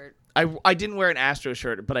T-shirt. I didn't wear an Astro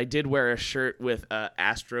shirt, but I did wear a shirt with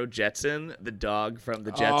Astro Jetson, the dog from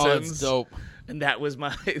the Jetsons. Oh, that's dope. And that was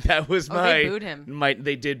my they booed him.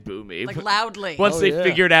 They did boo me. Like loudly. Once Oh, they yeah.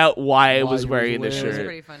 figured out why I Why was you was wearing the wearing It was shirt.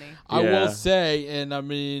 pretty funny. I Yeah. will say, and I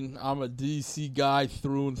mean, I'm a DC guy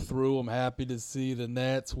through and through. I'm happy to see the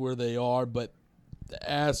Nats where they are, but the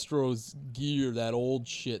Astros gear, that old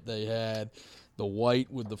shit they had, the white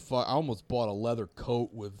with the I almost bought a leather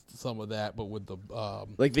coat with some of that, but with the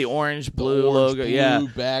The orange the blue orange logo. blue Yeah.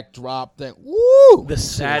 backdrop thing. Woo! The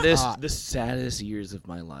Shit was hot. saddest years of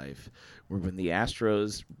my life were when the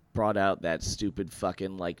Astros brought out that stupid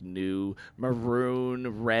fucking new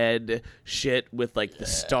maroon red shit with the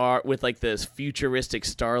star with this futuristic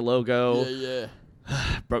star logo. Yeah,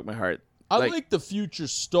 yeah. Broke my heart. I like the future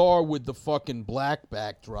star with the fucking black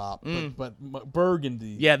backdrop, but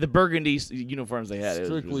burgundy. Yeah, the burgundy uniforms they had. It was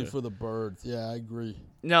Strictly really- for the birds. Yeah, I agree.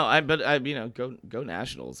 No, go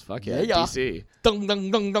Nationals. Fuck yeah, Yeah. DC. Dung, dung,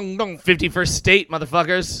 dung, dung, dung. 51st state,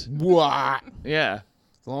 motherfuckers. Wah. Yeah,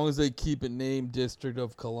 As long as they keep it named District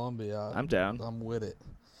of Columbia, I'm down. I'm with it.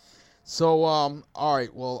 So, all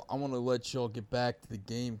right. Well, I want to let y'all get back to the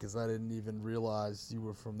game because I didn't even realize you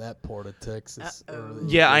were from that part of Texas.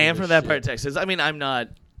 Yeah, I am from that part of Texas. I mean, I'm not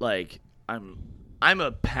like I'm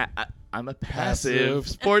a passive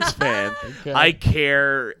sports fan. Okay. I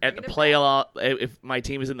care at the Bring it playoff if my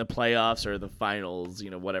team is in the playoffs or the finals,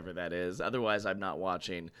 whatever that is. Otherwise, I'm not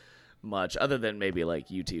watching much other than maybe like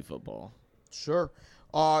UT football. Sure.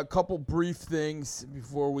 A couple brief things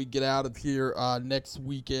before we get out of here. Next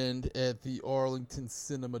weekend at the Arlington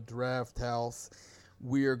Cinema Draft House,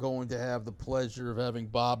 we are going to have the pleasure of having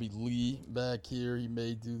Bobby Lee back here. He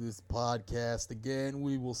may do this podcast again.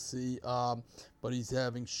 We will see. But he's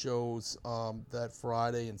having shows that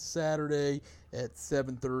Friday and Saturday at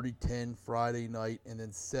 7:30, 10 Friday night, and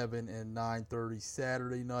then 7 and 9:30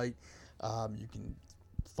 Saturday night. You can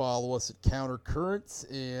follow us at Counter Currents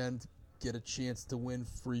and get a chance to win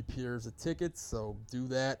free pairs of tickets, so do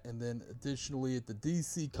that. And then additionally at the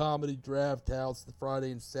DC Comedy Draft House, the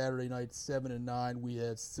Friday and Saturday night, 7 and 9, we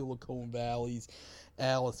have Silicon Valley's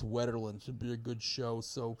Alice Wetterland. Should be a good show,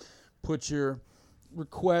 so put your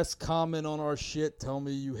request, comment on our shit, tell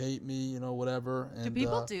me you hate me, whatever. And, Do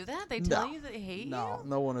people do that? They tell you they hate you?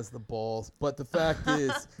 No one has the balls. But the fact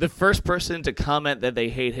is, The first person to comment that they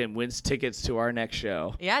hate him wins tickets to our next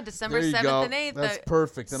show. Yeah, December there you 7th go. and 8th. That's the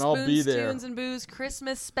perfect, and I'll be Spoons, there. Tunes, and Booze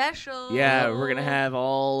Christmas special. Yeah, we're going to have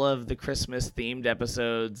all of the Christmas-themed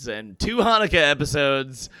episodes and 2 Hanukkah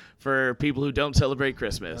episodes for people who don't celebrate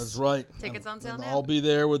Christmas. That's right. Tickets on sale And now. I'll be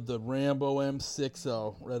there with the Rambo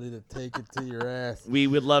M60 ready to take it to your ass. We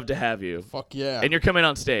would love to have you. Fuck yeah. And you're coming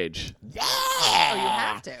on stage. Oh, you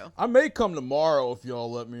have to. I may come tomorrow if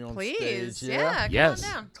y'all let me on Please. stage. Yeah, come Yes.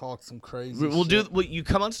 on down. Talk some crazy We'll do. shit. You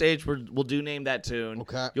come on stage. We'll do Name That Tune.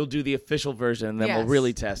 Okay. You'll do the official version, and then we'll Yes.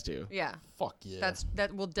 really test you. Yeah, Fuck yeah.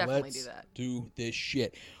 we'll definitely Let's do that. do this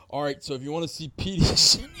shit. All right, so if you want to see Petey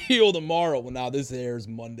Heal tomorrow, well, now this airs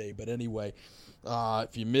Monday, but anyway,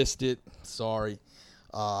 if you missed it, sorry.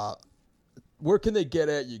 Where can they get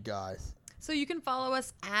at you guys? So you can follow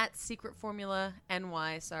us at Secret Formula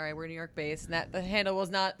NY. Sorry, we're New York based. And the handle was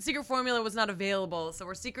not Secret Formula was not available. So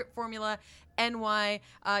we're Secret Formula NY.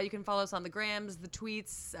 You can follow us on the grams, the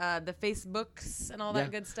tweets, the Facebooks, and all that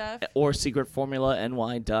Yeah. good stuff. Or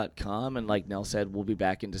secretformulany.com. And like Nell said, we'll be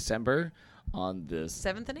back in December on this.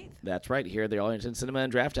 7th and 8th. That's right, here at the Arlington Cinema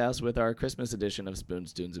and Draft House with our Christmas edition of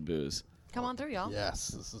Spoons, Tunes, and Booze. Come on through, y'all. Yes,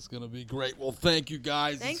 this is going to be great. Well, thank you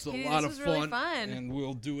guys. Thanks, it's a Petey. lot This of was really fun, fun. and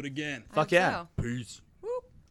we'll do it again. I Fuck hope yeah. so. Peace.